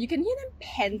running. Like, you can hear them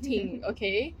panting,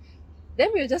 okay? Then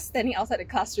we were just standing outside the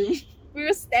classroom. We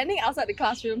were standing outside the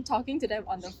classroom talking to them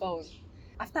on the phone.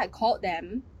 After I called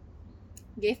them,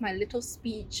 gave my little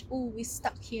speech, ooh, we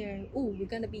stuck here, ooh, we're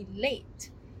gonna be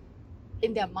late.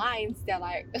 In their minds, they're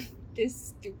like,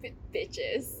 these stupid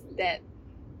bitches that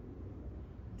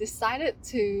decided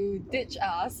to ditch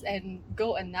us and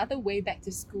go another way back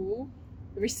to school,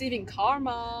 receiving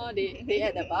karma. They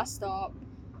at the bus stop.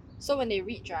 So when they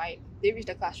reach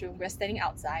the classroom, we're standing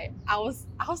outside. I was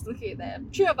looking at them.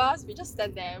 Three of us, we just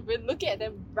stand there. We're looking at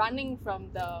them running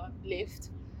from the lift.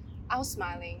 I was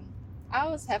smiling.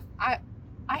 I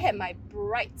had my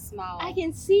bright smile. I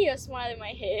can see your smile in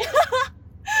my head.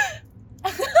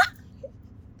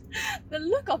 The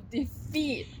look of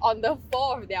defeat on the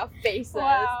four of their faces.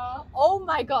 Wow. Oh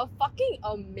my god, fucking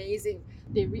amazing.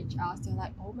 They reach us, they're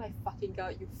like, oh my fucking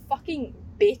god, you fucking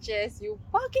bitches, you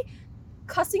fucking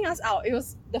cussing us out. It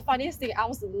was the funniest thing. I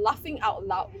was laughing out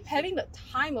loud, having the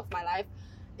time of my life.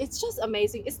 It's just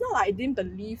amazing. It's not like I didn't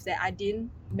believe that I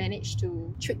didn't manage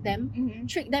to trick them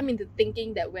into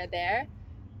thinking that we're there.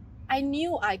 I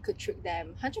knew I could trick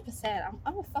them 100%.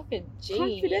 I'm a fucking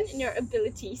genius. Confident in your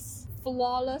abilities.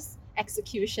 Flawless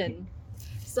execution.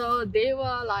 So they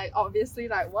were like, obviously,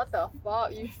 like, what the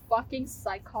fuck, you fucking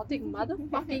psychotic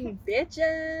motherfucking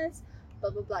bitches, blah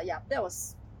blah blah. Yeah, that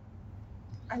was,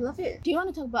 I love it. Do you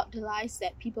want to talk about the lies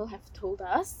that people have told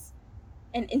us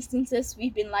and instances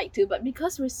we've been lied to? But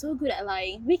because we're so good at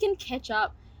lying, we can catch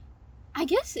up. I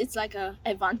guess it's like a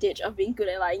advantage of being good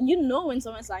at lying. You know when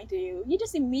someone's lying to you. You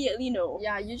just immediately know.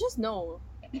 Yeah, you just know.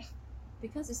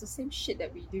 Because it's the same shit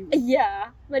that we do. Yeah,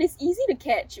 but it's easy to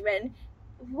catch when,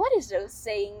 what is the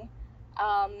saying?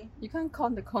 You can't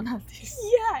con the con artist.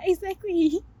 Yeah,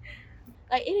 exactly.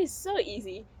 Like, it is so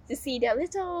easy to see their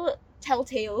little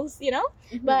telltales, you know?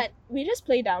 Mm-hmm. But we just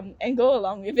play dumb and go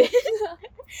along with it.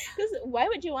 Because why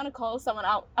would you want to call someone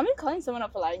out? I mean, calling someone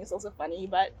out for lying is also funny,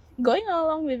 but going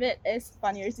along with it is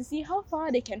funnier to see how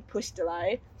far they can push the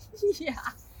lie. Yeah.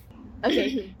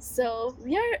 Okay, so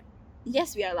we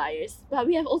are liars, but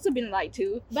we have also been lied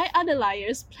to by other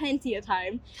liars plenty of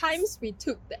times we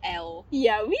took the L.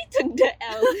 Yeah, we took the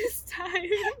L this time.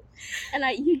 And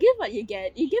like, you give what you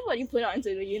get. You give what you put out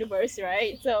into the universe,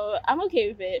 right? So I'm okay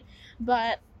with it.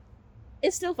 But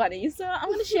it's still funny. So I'm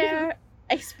going to share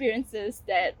experiences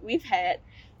that we've had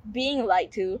being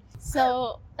lied to.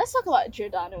 So let's talk about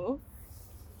Giordano.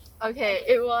 Okay,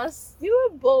 we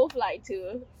were both lied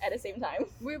to at the same time.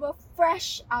 we were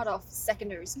fresh out of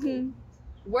secondary school,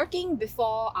 working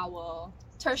before our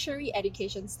tertiary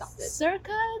education started.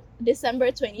 Circa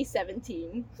December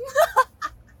 2017.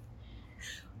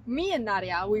 Me and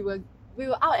Nadia, we were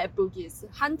out at Bugis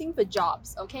hunting for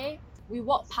jobs, okay? We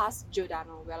walked past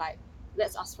Giordano. We're like,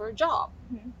 let's ask for a job.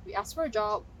 We asked for a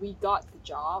job, we got the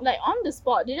job. Like, on the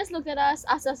spot, they just looked at us,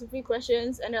 asked us a few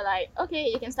questions, and they're like, okay,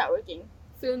 you can start working.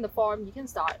 Fill in the form, you can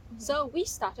start. So we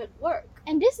started work.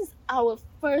 And this is our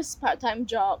first part-time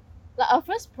job. like our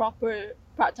first proper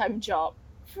part-time job,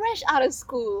 fresh out of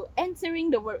school, entering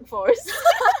the workforce.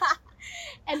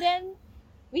 And then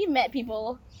we met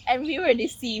people and we were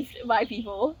deceived by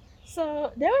people.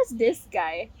 So there was this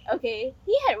guy, okay,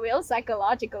 he had real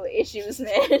psychological issues,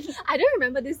 man. I don't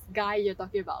remember this guy you're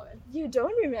talking about. Man. You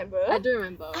don't remember? I don't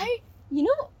remember.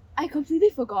 I completely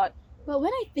forgot. But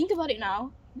when I think about it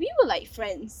now, we were like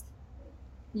friends.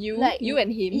 You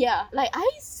and him? Yeah, like I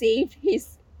saved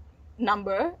his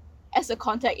number as a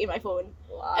contact in my phone.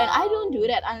 Wow. And I don't do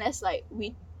that unless like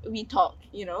we talk,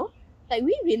 you know? Like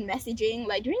we've been messaging,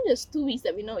 like during those 2 weeks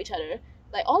that we know each other,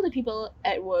 like all the people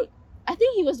at work, I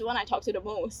think he was the one I talked to the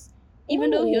most.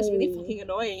 Even though he was really fucking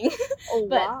annoying. Oh,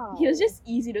 But wow. he was just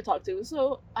easy to talk to.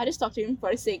 So I just talked to him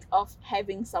for the sake of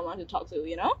having someone to talk to,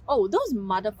 you know? Oh, those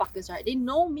motherfuckers, right? They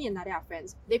know me and Nadia are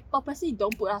friends. They purposely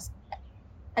don't put us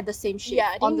at the same shift.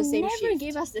 Yeah, on the same never shift.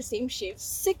 gave us the same shift.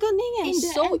 Sickening and In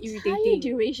the so entire irritating.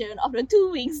 duration of the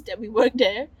 2 weeks that we worked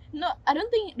there. No, I don't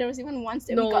think there was even once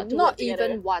that we got to work not together.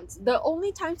 even once. The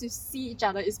only times we see each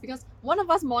other is because one of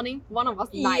us morning, one of us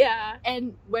night. Yeah.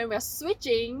 And when we're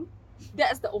switching,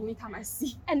 that's the only time I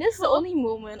see And this is the only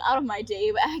moment out of my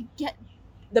day where I get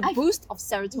the boost of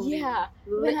serotonin. Yeah.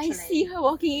 When I Literally. see her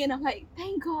walking in, I'm like,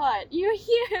 thank God, you're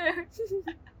here.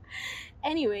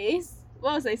 Anyways,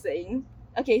 what was I saying?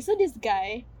 Okay, so this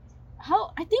guy,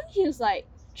 I think he was like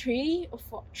 3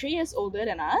 years older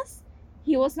than us.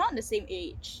 He was not the same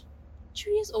age.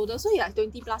 3 years older, so you're like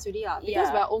 20 plus already because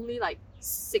Yeah. we're only like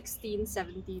 16,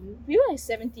 17. We were like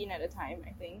 17 at the time,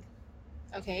 I think.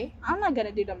 Okay. I'm not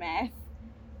gonna do the math.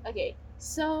 Okay,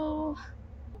 so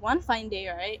one fine day,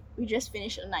 right? We just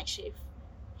finished a night shift.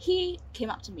 He came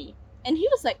up to me, and he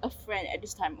was like a friend at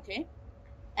this time, okay?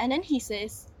 And then he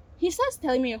starts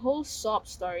telling me a whole sob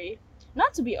story,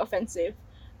 not to be offensive,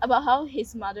 about how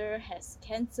his mother has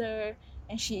cancer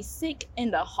and she's sick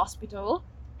in the hospital,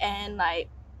 and like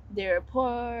they're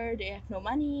poor, they have no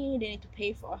money, they need to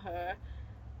pay for her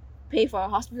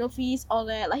hospital fees, all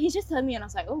that. Like he's just telling me, and I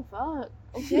was like, oh fuck,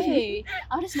 okay.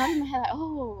 I was just nodding my head like,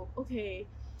 oh, okay.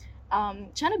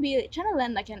 Trying to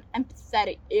lend like an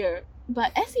empathetic ear.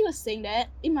 But as he was saying that,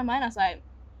 in my mind I was like,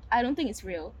 I don't think it's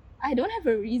real. I don't have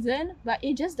a reason, but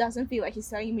it just doesn't feel like he's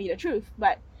telling me the truth.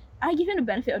 But I give him the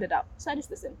benefit of the doubt, so I just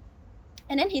listen.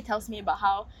 And then he tells me about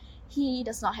how he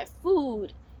does not have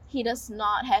food, he does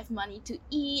not have money to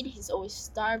eat, he's always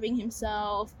starving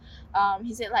himself.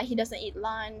 He said like he doesn't eat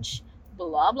lunch,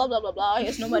 blah blah blah blah blah. He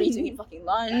has no money to eat fucking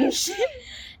lunch.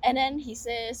 And then he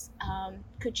says,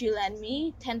 could you lend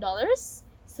me $10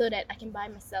 so that I can buy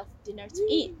myself dinner to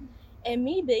eat? And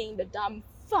me being the dumb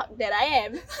fuck that I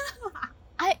am,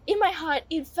 in my heart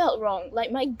it felt wrong.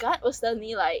 Like my gut was telling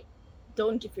me like,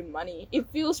 don't give him money. It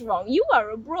feels wrong. You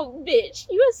are a broke bitch.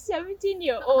 You are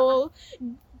 17-year-old.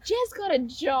 Just got a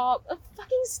job. A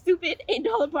fucking stupid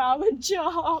 $8 per hour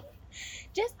job.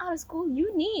 Just out of school,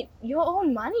 you need your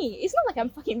own money. It's not like I'm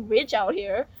fucking rich out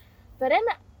here. But then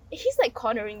he's like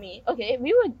cornering me. Okay,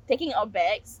 we were taking our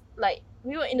bags. Like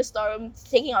we were in the storeroom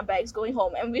taking our bags, going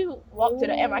home, and we walked to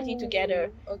the MRT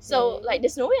together. Okay. So like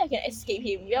there's no way I can escape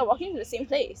him. We are walking to the same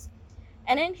place.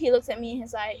 And then he looks at me and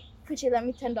he's like, could you lend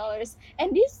me $10?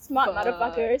 And this smart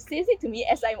motherfucker says it to me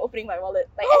as I'm opening my wallet.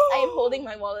 Like as I am holding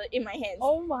my wallet in my hands.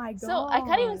 Oh my god. So I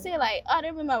can't even say like, oh, I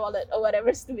don't have my wallet or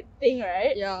whatever stupid thing,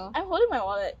 right? Yeah. I'm holding my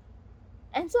wallet.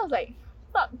 And so I was like,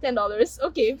 fuck, $10.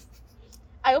 Okay.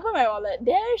 I open my wallet.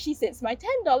 There she sits, my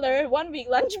 $10 1 week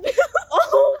lunch bill.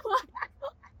 Oh my.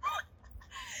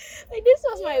 Like this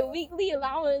was my weekly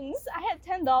allowance. I had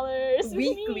 $10. with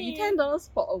Weekly me. $10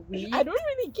 for a week. I don't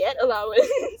really get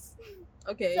allowance.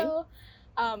 Okay. So,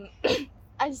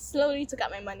 I slowly took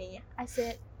out my money. I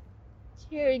said,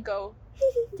 here you go.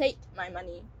 Take my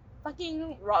money.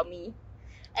 Fucking rob me.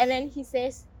 And then he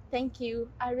says, thank you.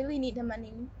 I really need the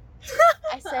money.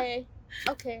 I say,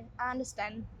 okay, I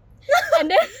understand. And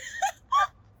then,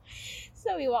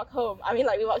 so we walk home. I mean,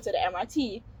 like, we walk to the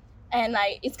MRT. And,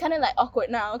 like, it's kind of, like, awkward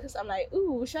now. Because I'm like,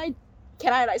 ooh,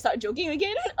 can I, like, start joking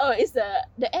again? Or is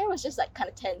the air was just, like, kind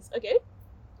of tense, okay?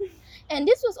 And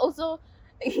this was also,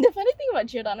 the funny thing about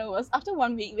Giordano was, after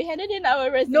 1 week, we handed in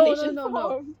our resignation form.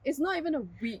 No. It's not even a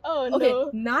week. Oh, Okay, no.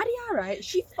 Nadia, right?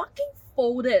 She fucking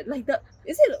folded. Like the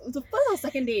first or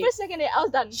second day? First, second day, I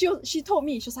was done. She told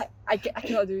me, she was like, I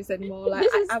cannot do this anymore. Like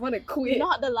This is I want to quit.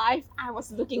 Not the life I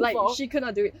was looking like for. she could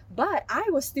not do it. But I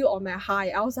was still on my high.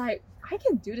 I was like, I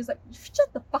can do this. Like,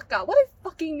 shut the fuck up. What do you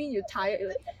fucking mean you're tired?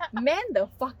 Like, man the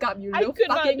fuck up, you I little could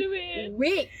not fucking do it.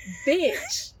 weak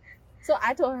bitch. So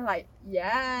I told her like,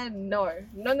 yeah, no.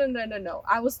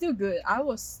 I was still good. I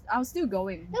was still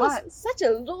going. That but was such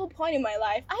a low point in my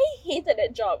life. I hated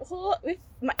that job with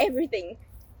my everything.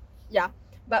 Yeah.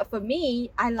 But for me,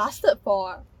 I lasted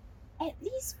for at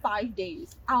least 5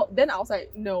 days. Then I was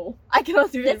like, no, I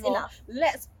cannot do it That's anymore. enough.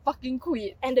 Let's fucking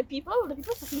quit. And the people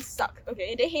fucking suck.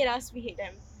 Okay, they hate us. We hate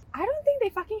them. I don't think they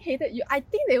fucking hated you. I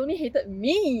think they only hated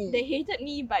me. They hated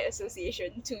me by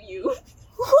association to you.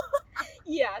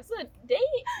 Yeah, so they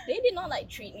did not like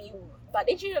treat me, but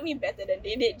they treated me better than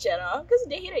they did Jena because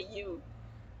they hated you.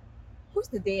 Who's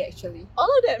the they actually? All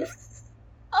of them.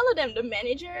 All of them. The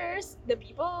managers, the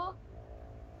people.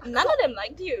 None of them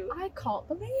liked you. I can't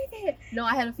believe it. No,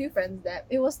 I had a few friends that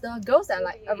it was the girls that are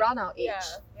like around our age.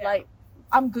 Yeah. Like,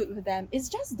 I'm good with them. It's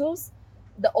just those,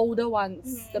 the older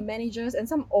ones, the managers and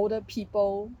some older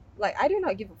people. Like, I do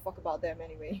not give a fuck about them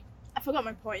anyway. I forgot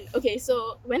my point. Okay,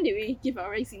 so when did we give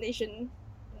our resignation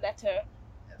letter?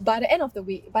 By the end of the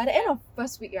week, by the end of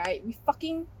first week, right,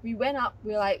 we went up,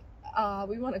 we were like,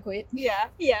 we want to quit. Yeah,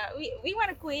 we want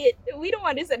to quit. We don't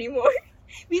want this anymore.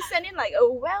 We sent in like a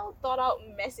well thought out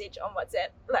message on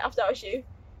WhatsApp, like after our shift.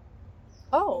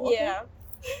 Oh, okay. Yeah.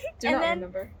 Do And not then-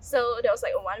 remember. So there was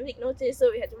like a 1 week notice, so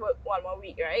we had to work 1 more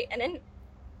week, right? And then,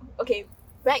 okay,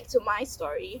 back to my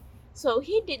story. So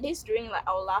he did this during like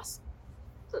our last,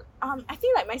 I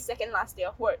think like my second last day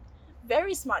of work.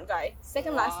 Very smart guy,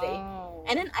 second last day. Wow.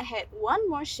 And then I had one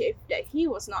more shift that he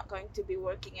was not going to be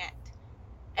working at.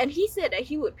 And he said that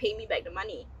he would pay me back the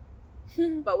money.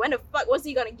 But when the fuck was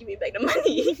he gonna give me back the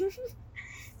money?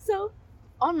 So,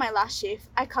 on my last shift,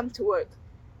 I come to work.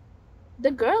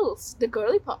 The girls, the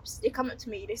girly pops, they come up to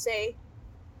me. They say,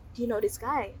 "Do you know this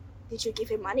guy? Did you give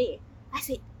him money?" I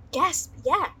said, "Gasp!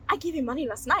 Yeah, I gave him money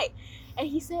last night." And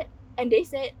they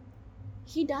said,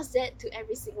 he does that to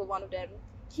every single one of them.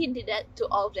 He did that to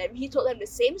all of them. He told them the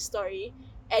same story,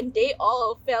 and they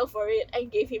all fell for it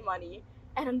and gave him money.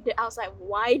 And I was like,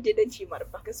 why didn't you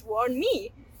motherfuckers warn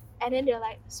me? And then they're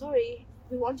like, sorry,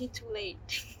 we warned you too late.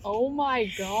 Oh my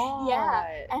god.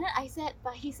 Yeah. And then I said,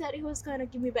 but he said he was gonna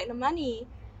give me back the money.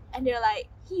 And they're like,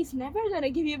 he's never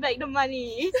gonna give you back the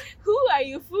money. Who are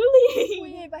you fooling?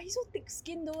 Wait, but he's so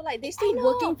thick-skinned though. Like, they're I still know.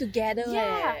 working together.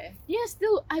 Yeah. Eh. Yeah,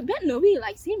 still, I bet nobody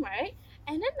likes him, right?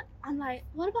 And then I'm like,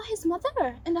 what about his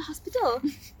mother in the hospital?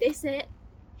 They said,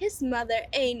 his mother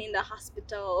ain't in the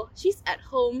hospital. She's at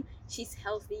home, she's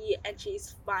healthy, and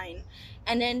she's fine.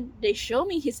 And then they show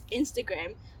me his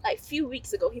Instagram. Like a few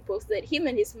weeks ago, he posted him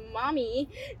and his mommy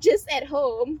just at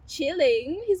home,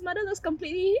 chilling. His mother looks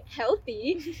completely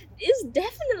healthy. Is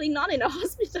definitely not in the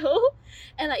hospital.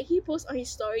 And like he posts on his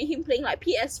story, him playing like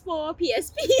PS4,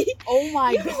 PSP. Oh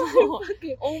my You god.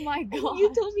 motherfucker. Oh my And god.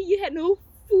 you told me you had no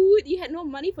food, you had no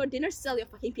money for dinner, sell your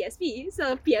fucking PSP.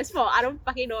 Sell a PS4. I don't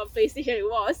fucking know what PlayStation it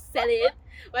was. Sell it.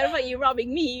 Why about you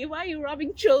robbing me? Why are you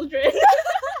robbing children?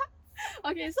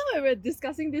 Okay, so when we're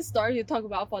discussing this story you talk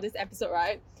about for this episode,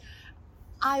 right?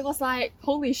 I was like,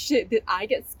 holy shit, did I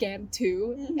get scammed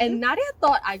too? And Nadia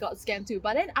thought I got scammed too.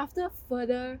 But then after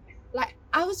further, like,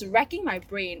 I was racking my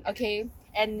brain, okay?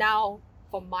 And now,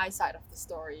 for my side of the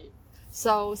story.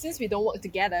 So, since we don't work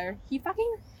together, he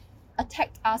fucking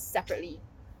attacked us separately.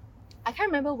 I can't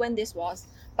remember when this was,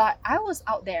 but I was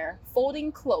out there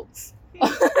folding clothes.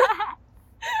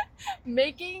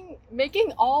 making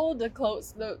all the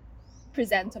clothes look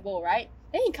presentable, right?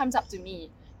 Then he comes up to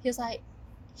me. He was like,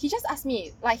 he just asked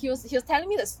me, like he was telling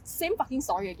me the same fucking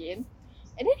story again.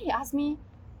 And then he asked me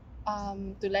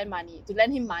to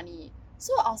lend him money.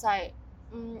 So I was like,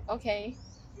 okay.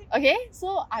 Okay,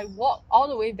 so I walked all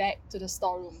the way back to the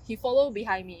storeroom. He followed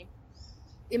behind me.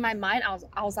 In my mind,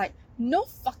 I was like, no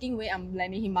fucking way I'm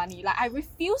lending him money. Like, I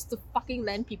refuse to fucking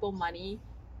lend people money.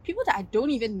 People that I don't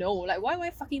even know. Like, why would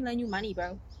I fucking lend you money,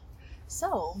 bro?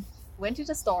 So, went to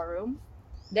the storeroom.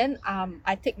 Then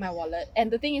I take my wallet.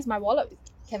 And the thing is, my wallet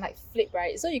can like flip,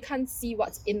 right? So you can't see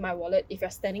what's in my wallet if you're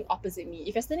standing opposite me.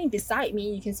 If you're standing beside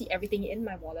me, you can see everything in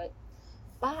my wallet.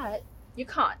 But you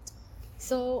can't.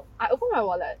 So I open my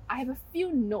wallet. I have a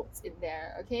few notes in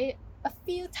there, okay? A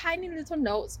few tiny little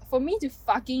notes for me to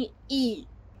fucking eat.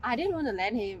 I didn't want to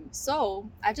lend him. So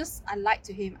I lied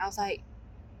to him. I was like,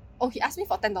 oh, he asked me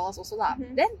for $10 also lah.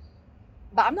 Then,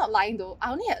 but I'm not lying though.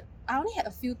 I only had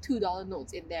a few $2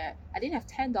 notes in there. I didn't have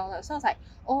 $10. So I was like,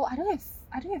 oh, I don't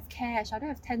have cash. I don't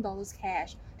have $10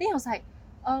 cash. Then I was like,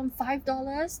 $5?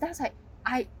 Then I was like,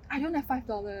 I don't have $5. I don't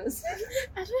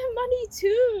have money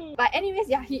too. But anyways,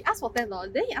 yeah, he asked for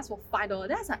 $10. Then he asked for $5.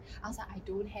 Then I was like, I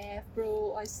don't have,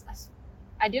 bro.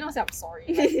 I did not say I'm sorry.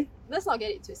 Like, let's not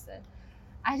get it twisted.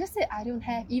 I just said I don't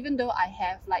have, even though I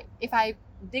have, like, if I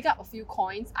dig up a few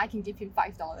coins, I can give him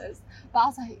 $5. But I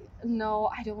was like, no,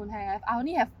 I don't have. I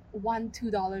only have one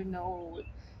 $2 note.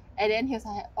 And then he was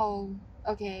like, oh,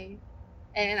 okay.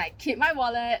 And I keep my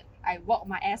wallet. I walk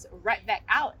my ass right back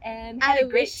out and had a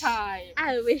great time.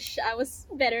 I wish I was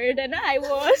better than I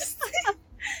was.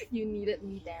 You needed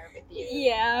me there with you.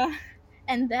 Yeah.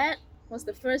 And that was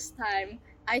the first time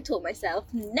I told myself,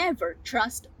 never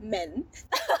trust men.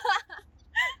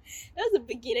 That was the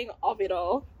beginning of it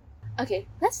all. Okay,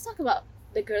 let's talk about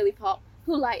the girly pop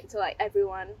who lied to like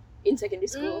everyone in secondary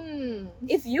school.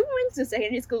 If you went to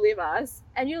secondary school with us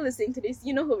and you're listening to this,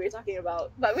 you know who we're talking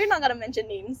about. But we're not gonna mention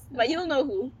names, but you'll know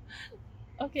who.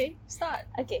 Okay, start.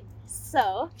 Okay,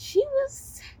 so she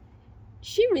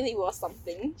really was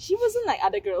something. She wasn't like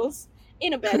other girls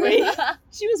in a bad way.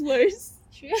 She was worse.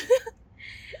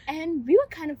 And we were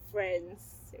kind of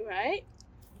friends, right?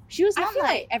 She was not I feel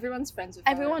like everyone's friends with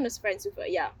her. everyone was friends with her.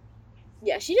 Yeah,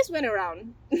 she just went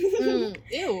around. Ew.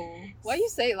 Why you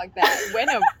say it like that? Went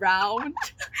around.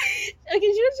 Okay,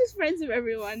 she was just friends with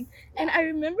everyone. And I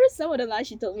remember some of the lies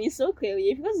she told me so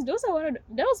clearly because that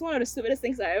was one of the stupidest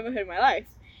things I ever heard in my life.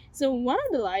 So one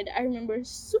of the lies I remember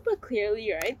super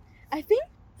clearly, right? I think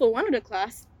for one of the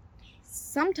class,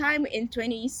 sometime in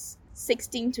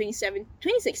 2016,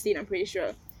 I'm pretty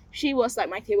sure, she was like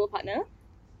my table partner.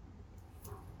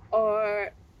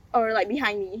 Or like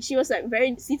behind me. She was like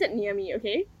very seated near me,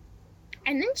 okay?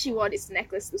 And then she wore this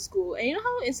necklace to school. And you know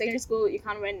how in secondary school you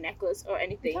can't wear necklace or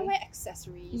anything? You can't wear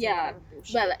accessories. Yeah.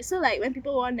 But like when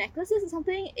people wore necklaces or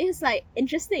something, it's like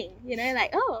interesting. You know,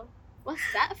 like, oh, what's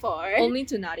that for? Only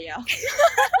to Nadia.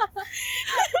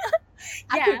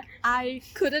 Yeah. I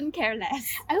couldn't care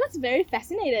less. I was very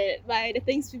fascinated by the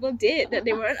things people did that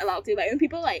they weren't allowed to. Like when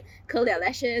people like curl their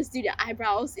lashes, do their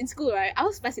eyebrows in school, right? I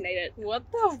was fascinated. What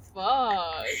the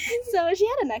fuck? So she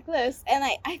had a necklace, and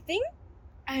like I think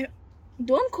I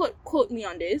don't quote me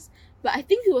on this, but I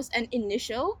think it was an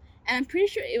initial, and I'm pretty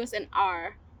sure it was an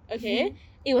R. Okay,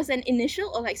 it was an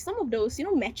initial or like some of those, you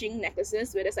know, matching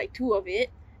necklaces where there's like two of it,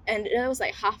 and there was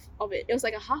like half of it. It was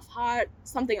like a half heart,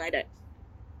 something like that.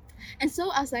 And so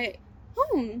I was like,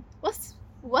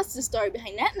 what's the story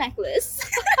behind that necklace?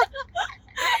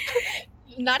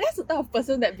 Nadia's the type of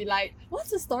person that be like, what's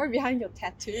the story behind your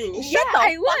tattoo? Yeah,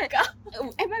 I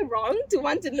would. Am I wrong to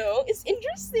want to know? It's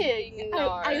interesting. No.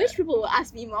 I wish people would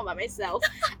ask me more about myself.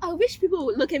 I wish people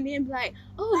would look at me and be like,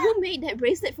 oh, who made that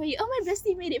bracelet for you? Oh, my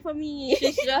bestie made it for me.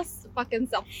 She's just fucking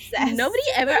self-obsessed. Nobody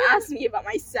ever asked me about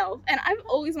myself, and I've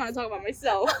always wanted to talk about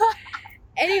myself.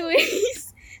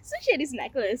 Anyways, so she had this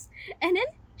necklace, and then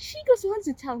she goes on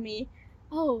to tell me,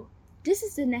 oh, this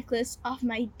is the necklace of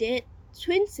my dead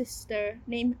twin sister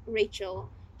named Rachel.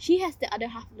 She has the other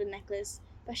half of the necklace,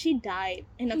 but she died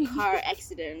in a car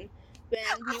accident when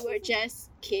we were just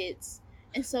kids.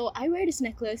 And so I wear this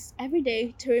necklace every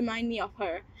day to remind me of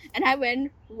her. And I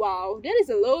went, wow, that is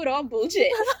a load of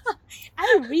bullshit.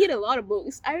 I read a lot of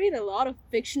books. I read a lot of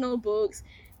fictional books.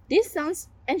 This sounds...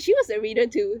 And she was a reader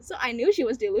too, so I knew she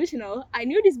was delusional. I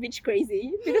knew this bitch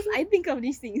crazy because I think of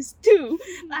these things too.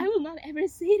 I will not ever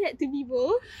say that to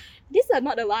people. These are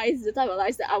not the lies, the type of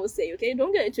lies that I would say, okay?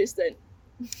 Don't get it twisted.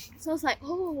 So I was like,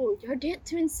 oh, your dead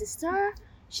twin sister?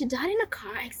 She died in a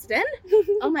car accident?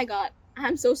 Oh my god,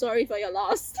 I'm so sorry for your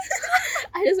loss.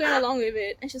 I just went along with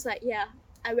it. And she's like, yeah,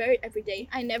 I wear it every day.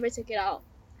 I never take it out.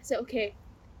 I said, okay,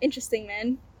 interesting,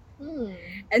 man.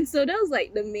 And so that was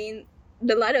like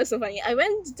the lie that was so funny. I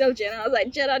went to tell Jena, I was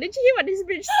like, Jena, did you hear what this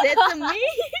bitch said to me?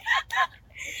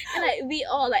 And like we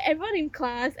all, like everyone in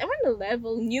class, everyone in the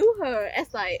level knew her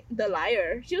as like the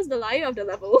liar. She was the liar of the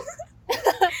level.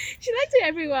 She lied to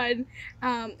everyone.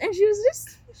 And she was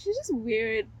just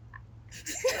weird.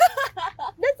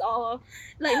 That's all.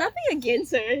 Like nothing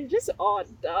against her, just odd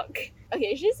duck.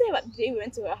 Okay, she said about the day we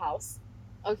went to her house.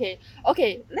 Okay,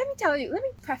 let me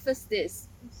preface this.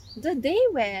 The day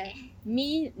where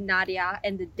me, Nadia,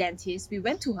 and the dentist, we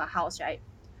went to her house, right?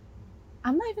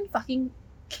 I'm not even fucking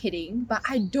kidding, but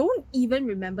I don't even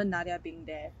remember Nadia being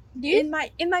there. In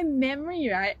my memory,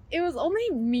 right, it was only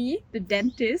me, the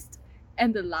dentist,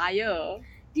 and the liar.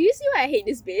 Do you see why I hate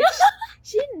this bitch?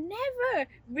 She never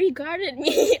regarded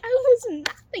me. I was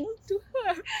nothing to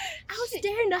her. I was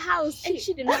there in the house and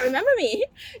she did not remember me.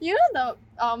 You know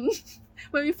the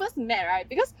when we first met, right?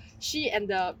 Because she and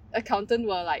the accountant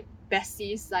were like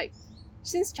besties, like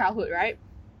since childhood, right?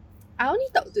 I only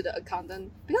talked to the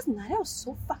accountant because Nadia was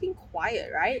so fucking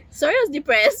quiet, right? Sorry, I was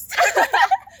depressed.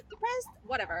 Depressed,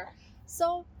 whatever.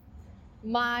 So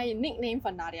my nickname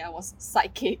for Nadia was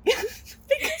Psychic.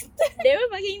 Because they were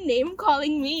fucking name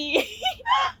calling me.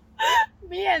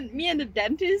 me and the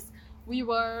dentist, we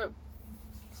were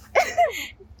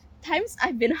times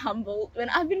I've been humbled when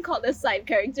I've been called a side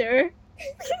character.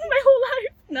 My whole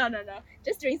life. No.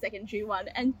 Just during secondary 1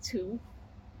 and 2.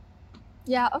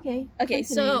 Yeah, okay. Okay,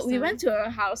 Continue, so we so- went to her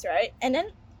house, right? And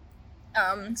then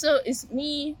so it's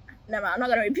me. Never, I'm not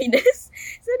gonna repeat this.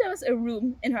 So there was a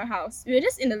room in her house. We were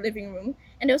just in the living room,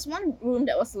 and there was one room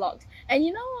that was locked. And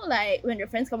you know, like when your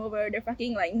friends come over, they're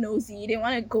fucking like nosy. They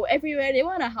want to go everywhere. They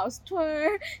want a house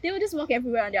tour. They will just walk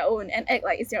everywhere on their own and act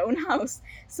like it's their own house.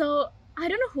 So I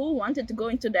don't know who wanted to go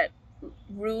into that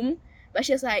room, but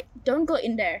she was like, "Don't go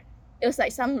in there." It was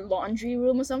like some laundry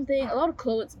room or something. A lot of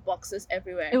clothes, boxes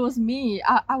everywhere. It was me.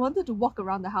 I wanted to walk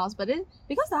around the house, but then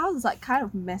because the house is like kind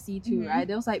of messy too, Mhm. right?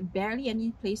 There was like barely any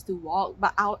place to walk,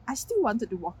 but I still wanted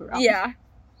to walk around. Yeah.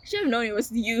 Should have known it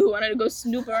was you who wanted to go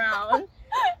snoop around.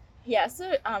 Yeah,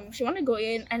 so she wanted to go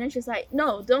in, and then she's like,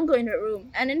 "No, don't go in the room."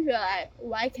 And then we were like,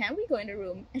 "Why can't we go in the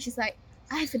room?" And she's like,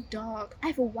 "I have a dog. I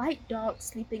have a white dog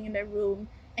sleeping in the room,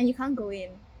 and you can't go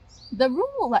in." The room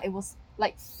looked like it was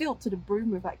like filled to the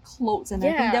brim with like clothes and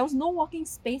everything. Yeah. There was no walking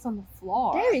space on the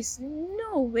floor. There is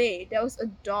no way there was a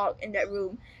dog in that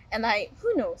room. And like,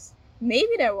 who knows?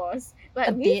 Maybe there was, but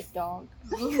a dead dog.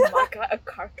 Oh my god, a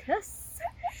carcass.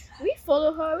 We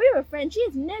follow her, we were friends. She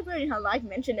has never in her life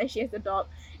mentioned that she has a dog.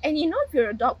 And you know, if you're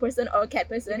a dog person or a cat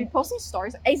You'll be person, posting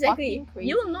stories. exactly, fucking crazy.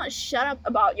 you will not shut up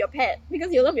about your pet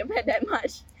because you love your pet that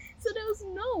much. So there was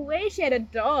no way she had a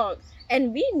dog.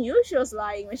 And we knew she was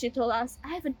lying when she told us, "I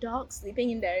have a dog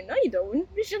sleeping in there." No, you don't.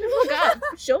 You should have woke up.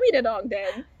 Show me the dog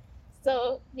then.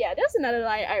 So yeah, that's another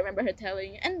lie I remember her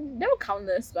telling. And there were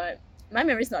countless, but my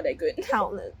memory's not that good.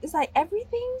 Countless. It's like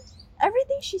everything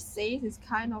she says is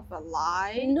kind of a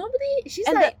lie. Nobody, she's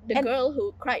And like the- the and- girl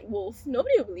who cried wolf.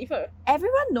 Nobody will believe her.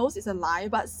 Everyone knows it's a lie,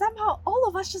 but somehow all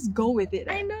of us just go with it.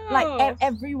 I know. Like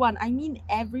everyone. I mean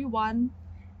everyone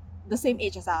the same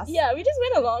age as us. Yeah, we just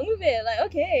went along with it. Like,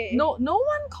 okay. No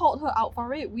one called her out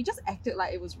for it. We just acted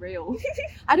like it was real.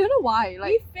 I don't know why. we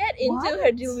Like fed into what?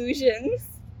 her delusions.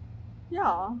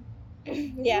 yeah.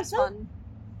 Yeah, It was so fun.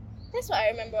 that's what I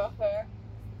remember of her.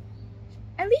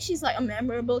 At least she's like a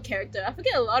memorable character. I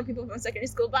forget a lot of people from secondary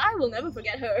school, but I will never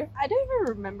forget her. I don't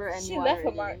even remember anyone. She left her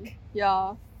already. mark.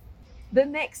 Yeah. The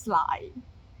next slide.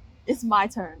 It's my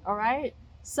turn, alright?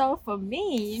 So for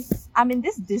me, I'm in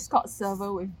this Discord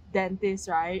server with dentists,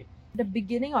 right? The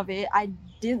beginning of it, I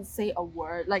didn't say a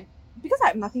word, like because I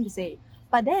have nothing to say.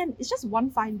 But then it's just one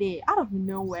fine day, out of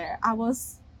nowhere, I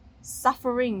was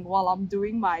suffering while I'm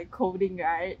doing my coding,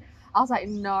 right? I was like,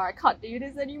 no, I can't do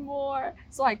this anymore.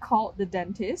 So I called the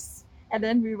dentist, and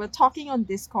then we were talking on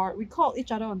Discord. We called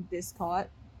each other on Discord.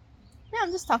 Then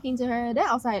I'm just talking to her. Then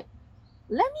I was like,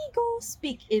 let me go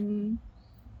speak in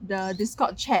the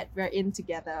Discord chat we're in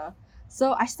together.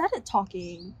 So I started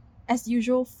talking, as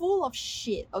usual, full of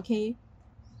shit, okay?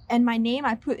 And my name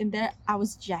I put in there, I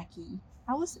was Jackie.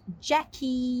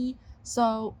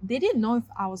 So they didn't know if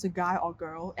I was a guy or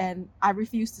girl, and I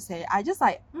refused to say. I just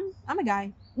like, I'm a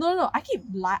guy. No, I keep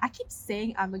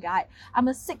saying I'm a guy. I'm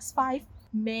a 6'5"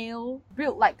 male,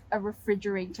 built like a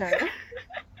refrigerator.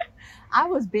 I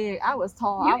was big, I was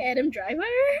tall. You Adam Driver?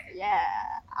 Yeah,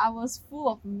 I was full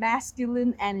of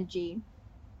masculine energy.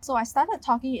 So I started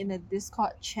talking in the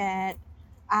Discord chat.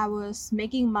 I was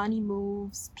making money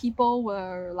moves. People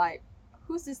were like,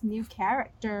 who's this new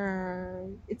character?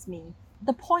 It's me.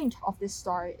 The point of this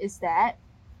story is that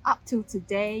up till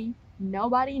today,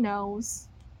 nobody knows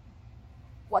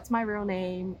what's my real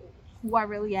name, who I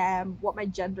really am, what my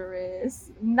gender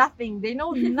is. Nothing. They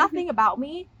know nothing about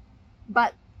me,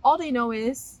 but all they know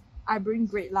is I bring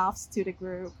great laughs to the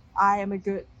group. I am a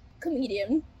good...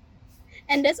 Comedian.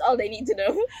 And that's all they need to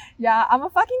know. Yeah, I'm a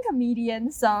fucking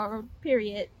comedian, so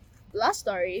period. Last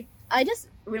story. I just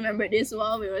remembered this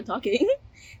while we were talking.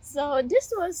 So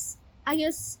this was, I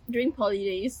guess, during poly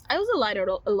days. I also lied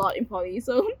a lot in poly.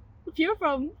 So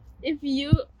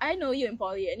I know you in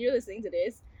poly and you're listening to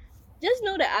this, just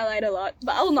know that I lied a lot,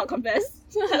 but I will not confess.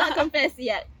 Not confess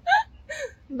yet.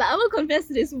 But I will confess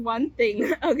to this one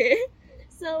thing, okay?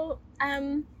 So,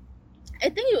 I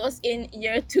think it was in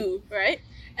year 2, right?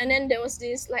 And then there was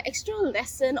this like extra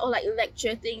lesson or like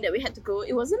lecture thing that we had to go.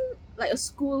 It wasn't like a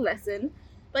school lesson,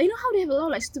 but you know how they have a lot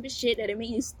of like stupid shit that they make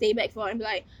you stay back for and be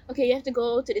like, okay, you have to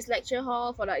go to this lecture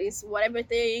hall for like this whatever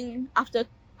thing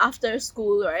after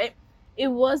school, right? It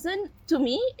wasn't, to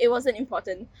me, it wasn't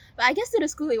important. But I guess to the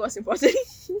school it was important.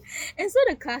 And so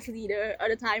the class leader at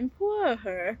the time, poor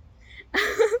her,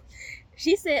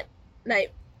 she said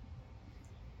like,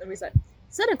 let me start.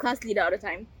 So the class leader at the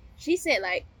time, she said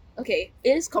like, okay,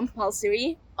 it is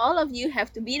compulsory. All of you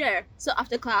have to be there. So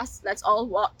after class, let's all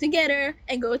walk together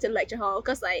and go to the lecture hall.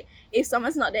 Because like, if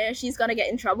someone's not there, she's gonna get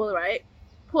in trouble, right?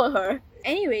 Poor her.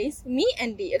 Anyways, me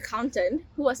and the accountant,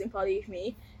 who was in poly with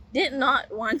me, did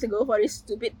not want to go for this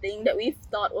stupid thing that we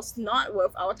thought was not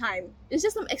worth our time. It's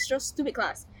just some extra stupid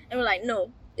class. And we're like,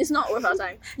 no, it's not worth our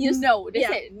time. No, they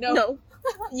said no. No.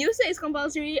 You say it's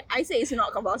compulsory, I say it's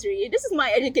not compulsory. This is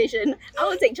my education. I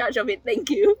will take charge of it, thank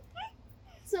you.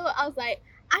 So I was like,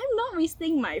 I'm not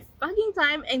wasting my fucking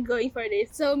time and going for this.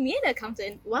 So me and the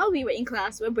accountant, while we were in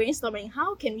class, we're brainstorming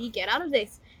how can we get out of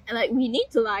this. And like, we need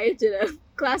to lie to the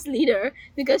class leader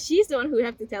because she's the one who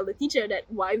have to tell the teacher that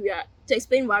to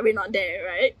explain why we're not there,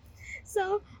 right?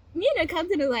 So me and the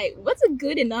accountant are like, what's a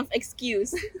good enough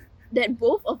excuse that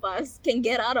both of us can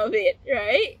get out of it,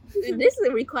 right? This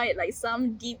required like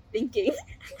some deep thinking.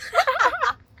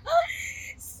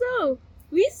 So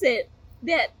we said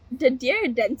that the dear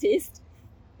dentist,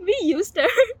 we used her.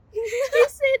 We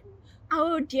said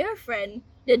our dear friend,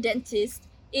 the dentist,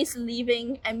 is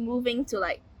leaving and moving to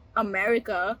like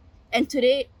America, and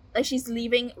today like she's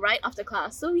leaving right after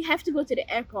class, so we have to go to the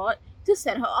airport to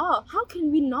send her off. How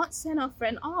can we not send our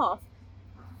friend off?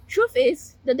 Truth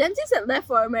is, the dentist had left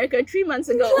for America 3 months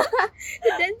ago.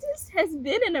 The dentist has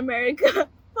been in America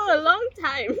for a long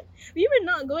time. We were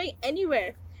not going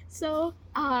anywhere. So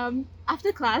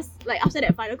after class, like after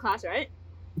that final class, right,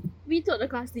 we told the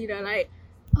class leader like,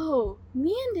 oh,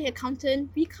 me and the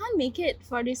accountant, we can't make it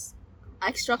for this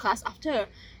extra class after.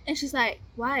 And she's like,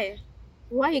 why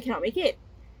you cannot make it?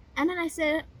 And then I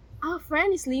said, our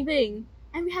friend is leaving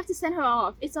and we have to send her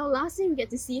off. It's our last day we get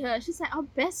to see her. She's like our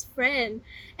best friend,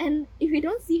 and if we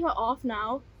don't see her off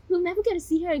now, we'll never get to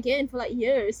see her again for like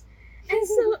years. And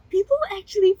so people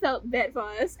actually felt bad for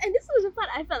us, and this was the part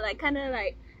I felt like kind of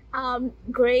like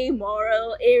gray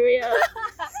moral area.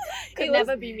 Could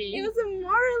never be me. It was a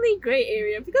morally gray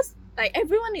area because like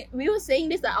everyone, we were saying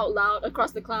this out loud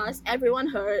across the class. Everyone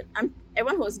heard.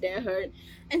 Everyone who was there heard,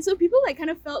 and so people like kind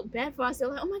of felt bad for us. They're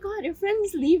like, "Oh my god, your friend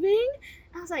is leaving."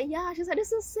 I was like, "Yeah." She's like,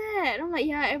 "This is so sad." I'm like,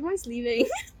 "Yeah, everyone's leaving."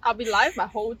 I'll be lying my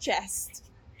whole chest.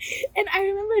 And I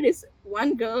remember this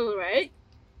one girl, right?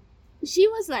 She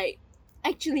was like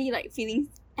actually like feeling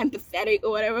empathetic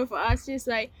or whatever for us. She's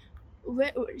like,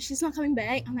 she's not coming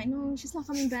back. I'm like, no, she's not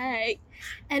coming back.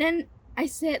 And then I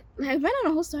said, like, I went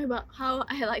on a whole story about how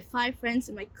I had like 5 friends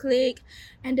in my clique,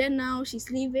 and then now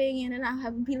she's leaving, and then I'll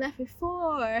have be left with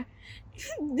 4.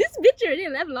 This bitch already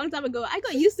left a long time ago. I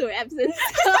got used to her absence.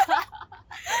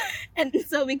 And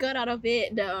so we got out of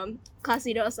it. The class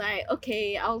leader was like,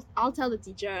 okay, I'll tell the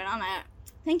teacher. And I'm like,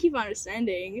 thank you for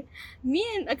understanding. Me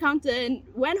and accountant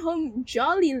went home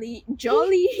jollily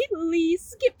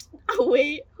skipped our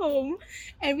way home,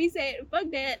 and we said,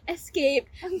 fuck that, escape.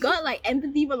 Got like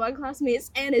empathy from our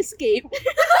classmates and escaped.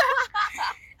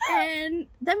 And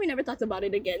then we never talked about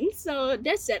it again. So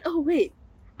Dad said, oh wait,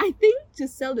 I think to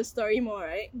sell the story more,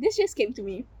 right? This just came to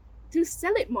me. To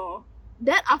sell it more,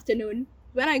 that afternoon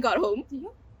when I got home, Did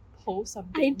you post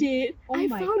something? I did. Oh I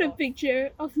my found a God.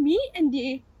 picture of me and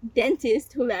the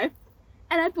dentist who left,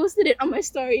 and I posted it on my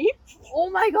story. Oh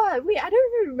my god, wait, I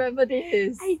don't even remember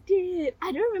this. I did.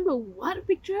 I don't remember what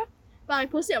picture, but I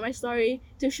posted it on my story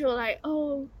to show like,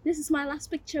 oh, this is my last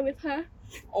picture with her.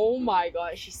 Oh my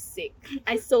god, she's sick.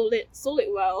 I sold it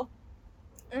well.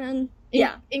 And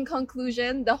yeah. In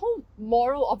conclusion, the whole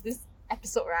moral of this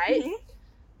episode, right? Mhm.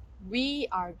 We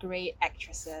are great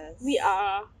actresses. We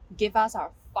are Give us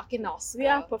our fucking Oscar. we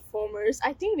are performers.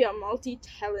 I think we are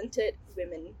multi-talented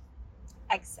women.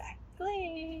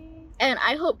 Exactly. And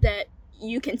I hope that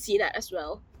you can see that as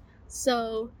well.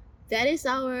 So that is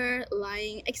our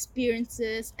lying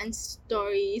experiences and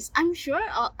stories. I'm sure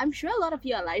a lot of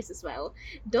you are liars as well.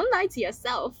 Don't lie to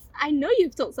yourself. I know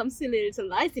you've told some silly little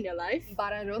lies in your life.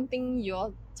 But I don't think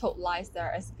your told lies that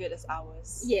are as good as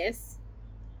ours. Yes.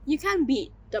 You can't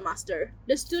beat the master.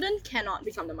 The student cannot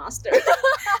become the master.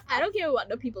 I don't care what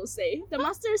the people say. The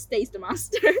master stays the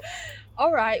master.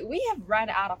 Alright, we have run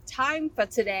out of time for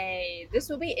today. This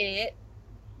will be it.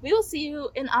 We will see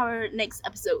you in our next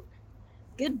episode.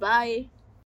 Goodbye.